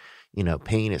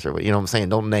 penis or what I'm saying?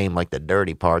 Don't name like the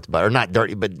dirty parts, or not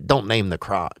dirty, but don't name the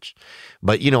crotch.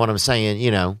 But you know what I'm saying?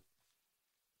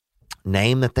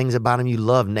 Name the things about them you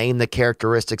love. Name the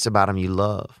characteristics about them you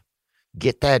love.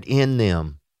 Get that in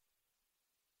them.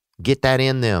 Get that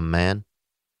in them, man.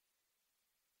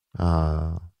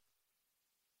 But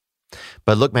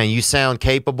look, man, you sound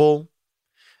capable,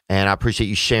 and I appreciate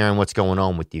you sharing what's going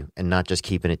on with you and not just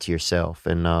keeping it to yourself.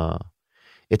 And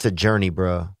it's a journey,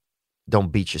 bro.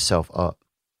 Don't beat yourself up,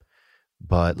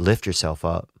 but lift yourself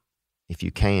up if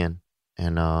you can.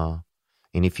 And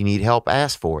if you need help,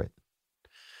 ask for it.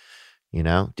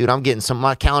 Dude, I'm getting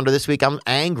my calendar this week. I'm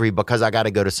angry because I got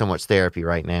to go to so much therapy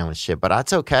right now and shit, but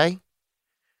that's okay.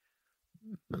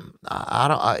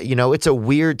 It's a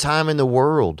weird time in the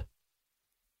world.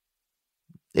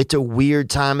 It's a weird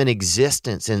time in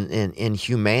existence in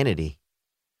humanity.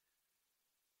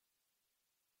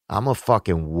 I'm a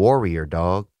fucking warrior,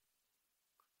 dog.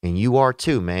 And you are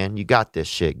too, man. You got this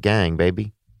shit. Gang,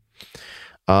 baby.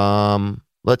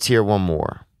 Let's hear one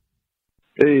more.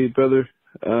 Hey, brother.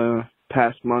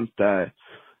 Past month, I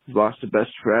lost a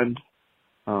best friend.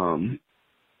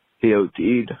 He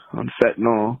OD'd on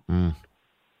fentanyl,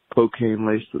 cocaine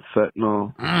laced with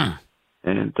fentanyl.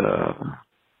 And I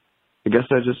guess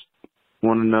I just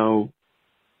want to know,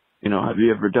 have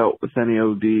you ever dealt with any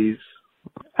ODs?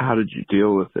 How did you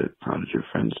deal with it? How did your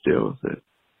friends deal with it?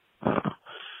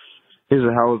 He's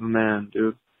a hell of a man,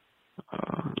 dude.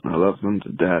 I love him to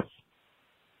death.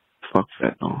 Fuck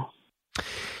fentanyl.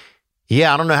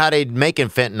 Yeah, I don't know how they're making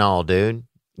fentanyl, dude.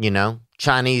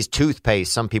 Chinese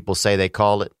toothpaste, some people say they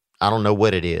call it. I don't know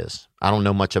what it is. I don't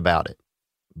know much about it.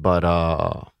 But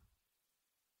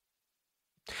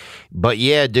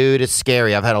yeah, dude, it's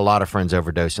scary. I've had a lot of friends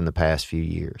overdose in the past few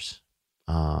years.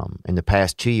 In the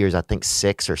past 2 years, I think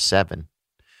 6 or 7.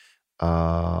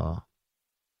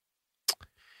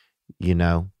 You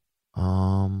know,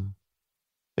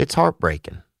 it's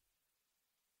heartbreaking.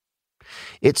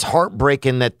 It's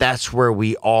heartbreaking that that's where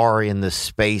we are in the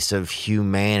space of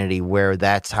humanity, where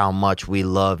that's how much we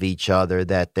love each other,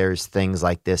 that there's things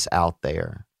like this out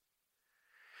there.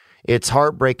 It's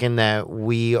heartbreaking that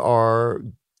we are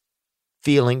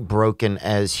feeling broken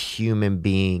as human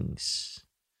beings.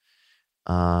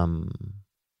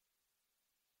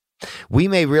 We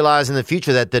may realize in the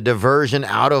future that the diversion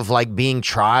out of like being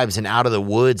tribes and out of the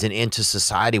woods and into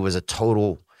society was a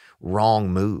total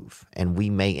wrong move. And we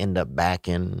may end up back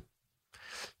in,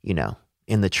 you know,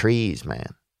 in the trees,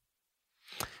 man.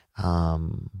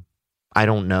 I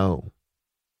don't know.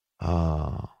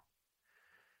 But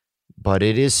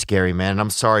it is scary, man. And I'm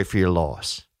sorry for your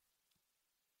loss.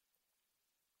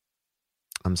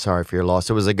 I'm sorry for your loss.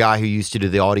 There was a guy who used to do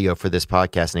the audio for this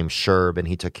podcast named Sherb, and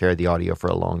he took care of the audio for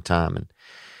a long time.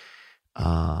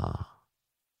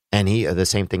 And he the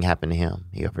same thing happened to him.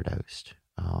 He overdosed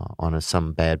on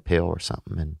some bad pill or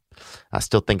something. And I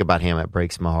still think about him. It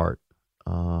breaks my heart.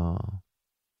 I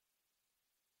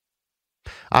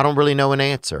don't really know an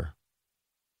answer,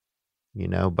 you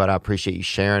know, but I appreciate you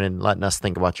sharing and letting us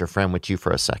think about your friend with you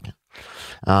for a second.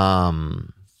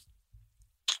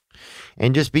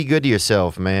 And just be good to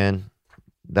yourself, man.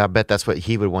 I bet that's what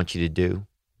he would want you to do.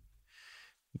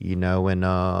 You know,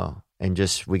 and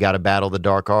just, we got to battle the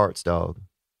dark arts, dog.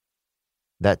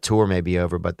 That tour may be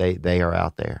over, but they are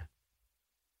out there.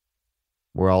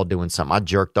 We're all doing something. I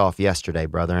jerked off yesterday,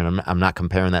 brother, and I'm not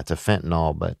comparing that to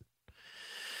fentanyl, but,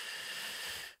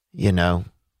 you know,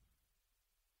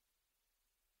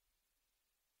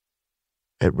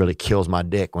 it really kills my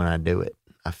dick when I do it,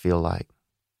 I feel like.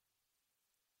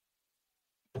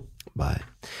 But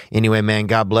anyway, man,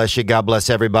 God bless you. God bless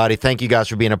everybody. Thank you guys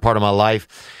for being a part of my life.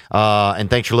 And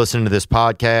thanks for listening to this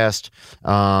podcast.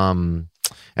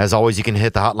 As always, you can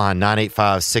hit the hotline,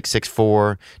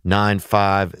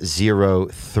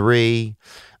 985-664-9503.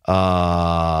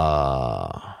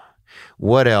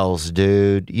 What else,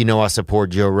 dude? You know, I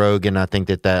support Joe Rogan. I think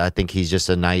I think he's just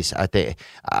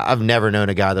I've never known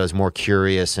a guy that was more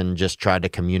curious and just tried to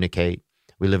communicate.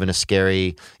 We live in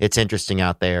it's interesting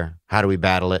out there. How do we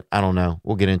battle it? I don't know.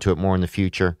 We'll get into it more in the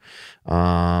future.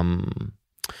 But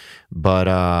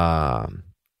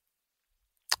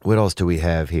what else do we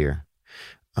have here?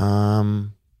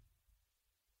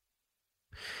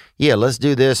 Yeah, let's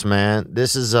do this, man.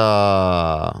 This is,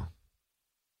 I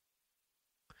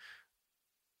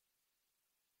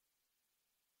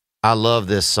love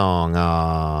this song.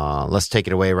 Let's take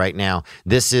it away right now.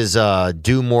 This is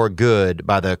Do More Good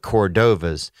by the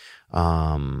Cordovas.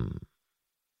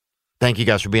 Thank you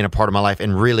guys for being a part of my life,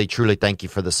 and really, truly thank you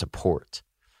for the support.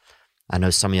 I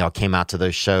know some of y'all came out to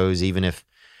those shows, even if,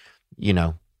 you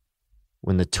know,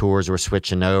 when the tours were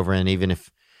switching over, and even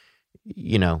if,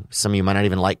 you know, some of you might not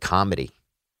even like comedy,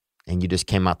 and you just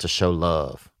came out to show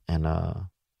love. And I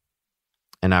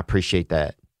appreciate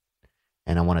that.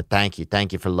 And I want to thank you.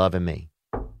 Thank you for loving me.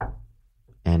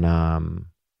 And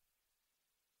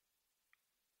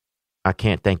I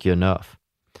can't thank you enough.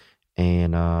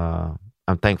 And I'm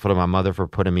thankful to my mother for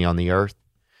putting me on the earth,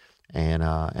 and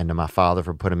to my father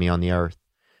for putting me on the earth.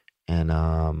 And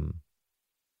I'm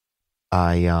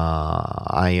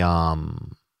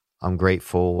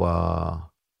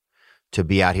grateful to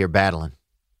be out here battling.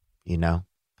 You know,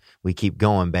 we keep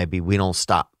going, baby. We don't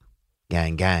stop.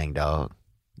 Gang, gang, dog.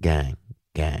 Gang.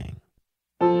 Gang.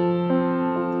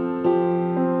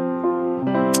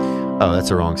 Oh, that's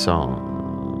the wrong song.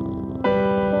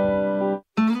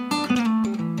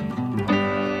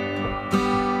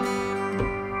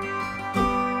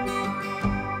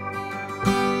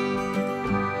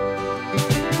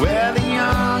 Well, the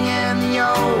young and the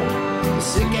old, the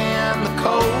sick and the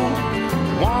cold,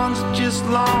 the ones that just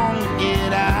long to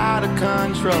get out of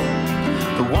control,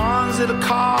 the ones that'll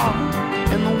call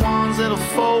and the ones that'll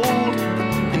fold,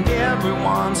 and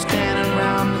everyone standing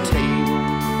around the table.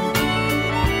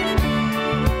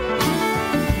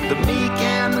 The meek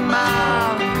and the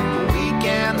mild, the weak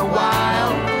and the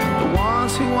wild, the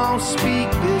ones who won't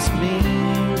speak this mean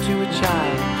to a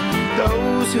child,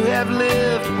 those who have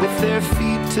lived with their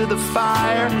feet to the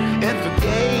fire and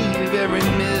forgave every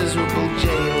miserable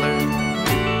jailer.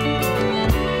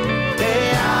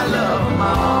 Hey, I love them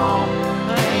all,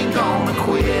 I ain't gonna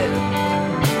quit.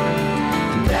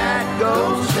 That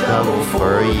goes double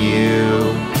for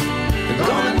you. They're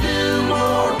gonna do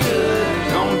more good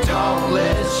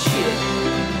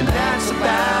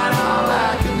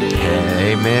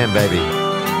in, baby.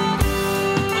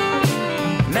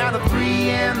 Now the free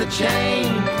and the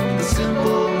chain, the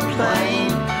simple and plain,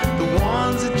 the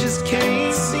ones that just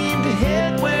can't seem to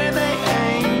hit where they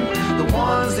aim, the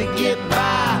ones that get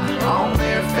by on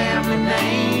their family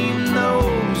name,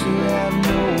 those who have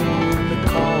no one to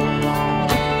call on.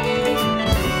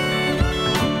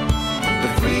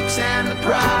 The freaks and the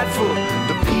prideful,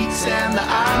 the peaks and the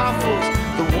eyefuls,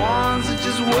 the ones that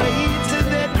just wait till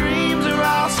their dreams are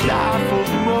all stifled,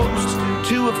 most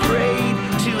too afraid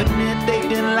to admit they've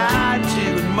been lied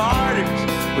to, and martyrs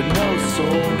with no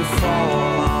soul to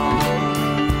fall on.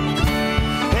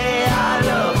 Hey, I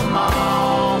love them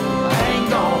all, I ain't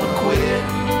gonna quit.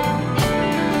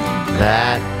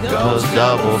 That goes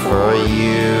double for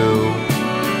you.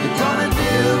 You're gonna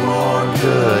do more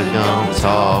Good, gonna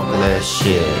talk less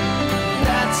shit.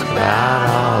 That's About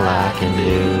all I can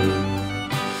do.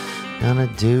 Gonna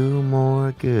do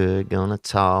more good, gonna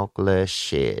talk less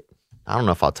shit. I don't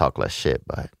know if I'll talk less shit,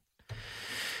 but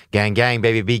gang, gang,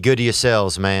 baby, be good to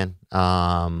yourselves, man.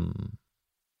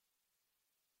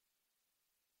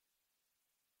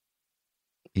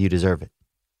 You deserve it.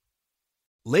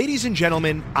 Ladies and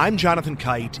gentlemen, I'm Jonathan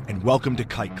Kite, and welcome to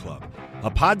Kite Club,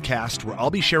 a podcast where I'll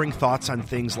be sharing thoughts on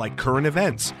things like current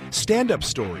events, stand-up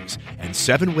stories, and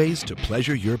 7 ways to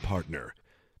pleasure your partner.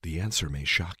 The answer may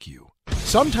shock you.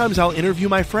 Sometimes I'll interview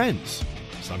my friends.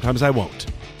 Sometimes I won't.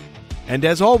 And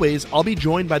as always, I'll be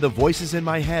joined by the voices in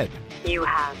my head. You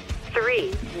have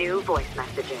 3 new voice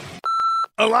messages.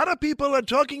 A lot of people are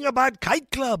talking about Kite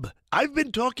Club. I've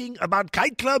been talking about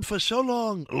Kite Club for so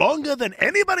long, longer than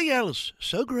anybody else.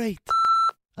 So great.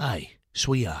 Hey,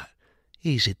 sweetheart,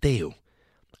 here's the deal.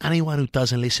 Anyone who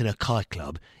doesn't listen to Kite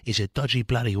Club is a dodgy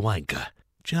bloody wanker.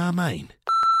 Do you know what I mean?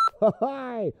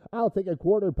 Hi, I'll take a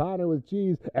quarter pounder with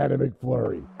cheese and a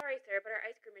McFlurry. Sorry, sir, but our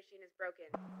ice cream machine is broken.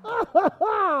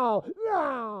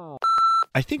 No!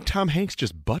 I think Tom Hanks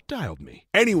just butt-dialed me.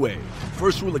 Anyway,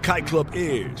 first rule of Kite Club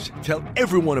is tell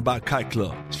everyone about Kite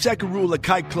Club. Second rule of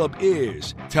Kite Club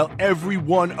is tell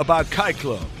everyone about Kite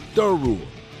Club. Third rule,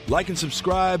 like and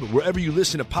subscribe wherever you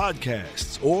listen to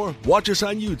podcasts or watch us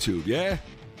on YouTube, yeah?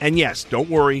 And yes, don't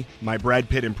worry, my Brad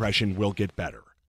Pitt impression will get better.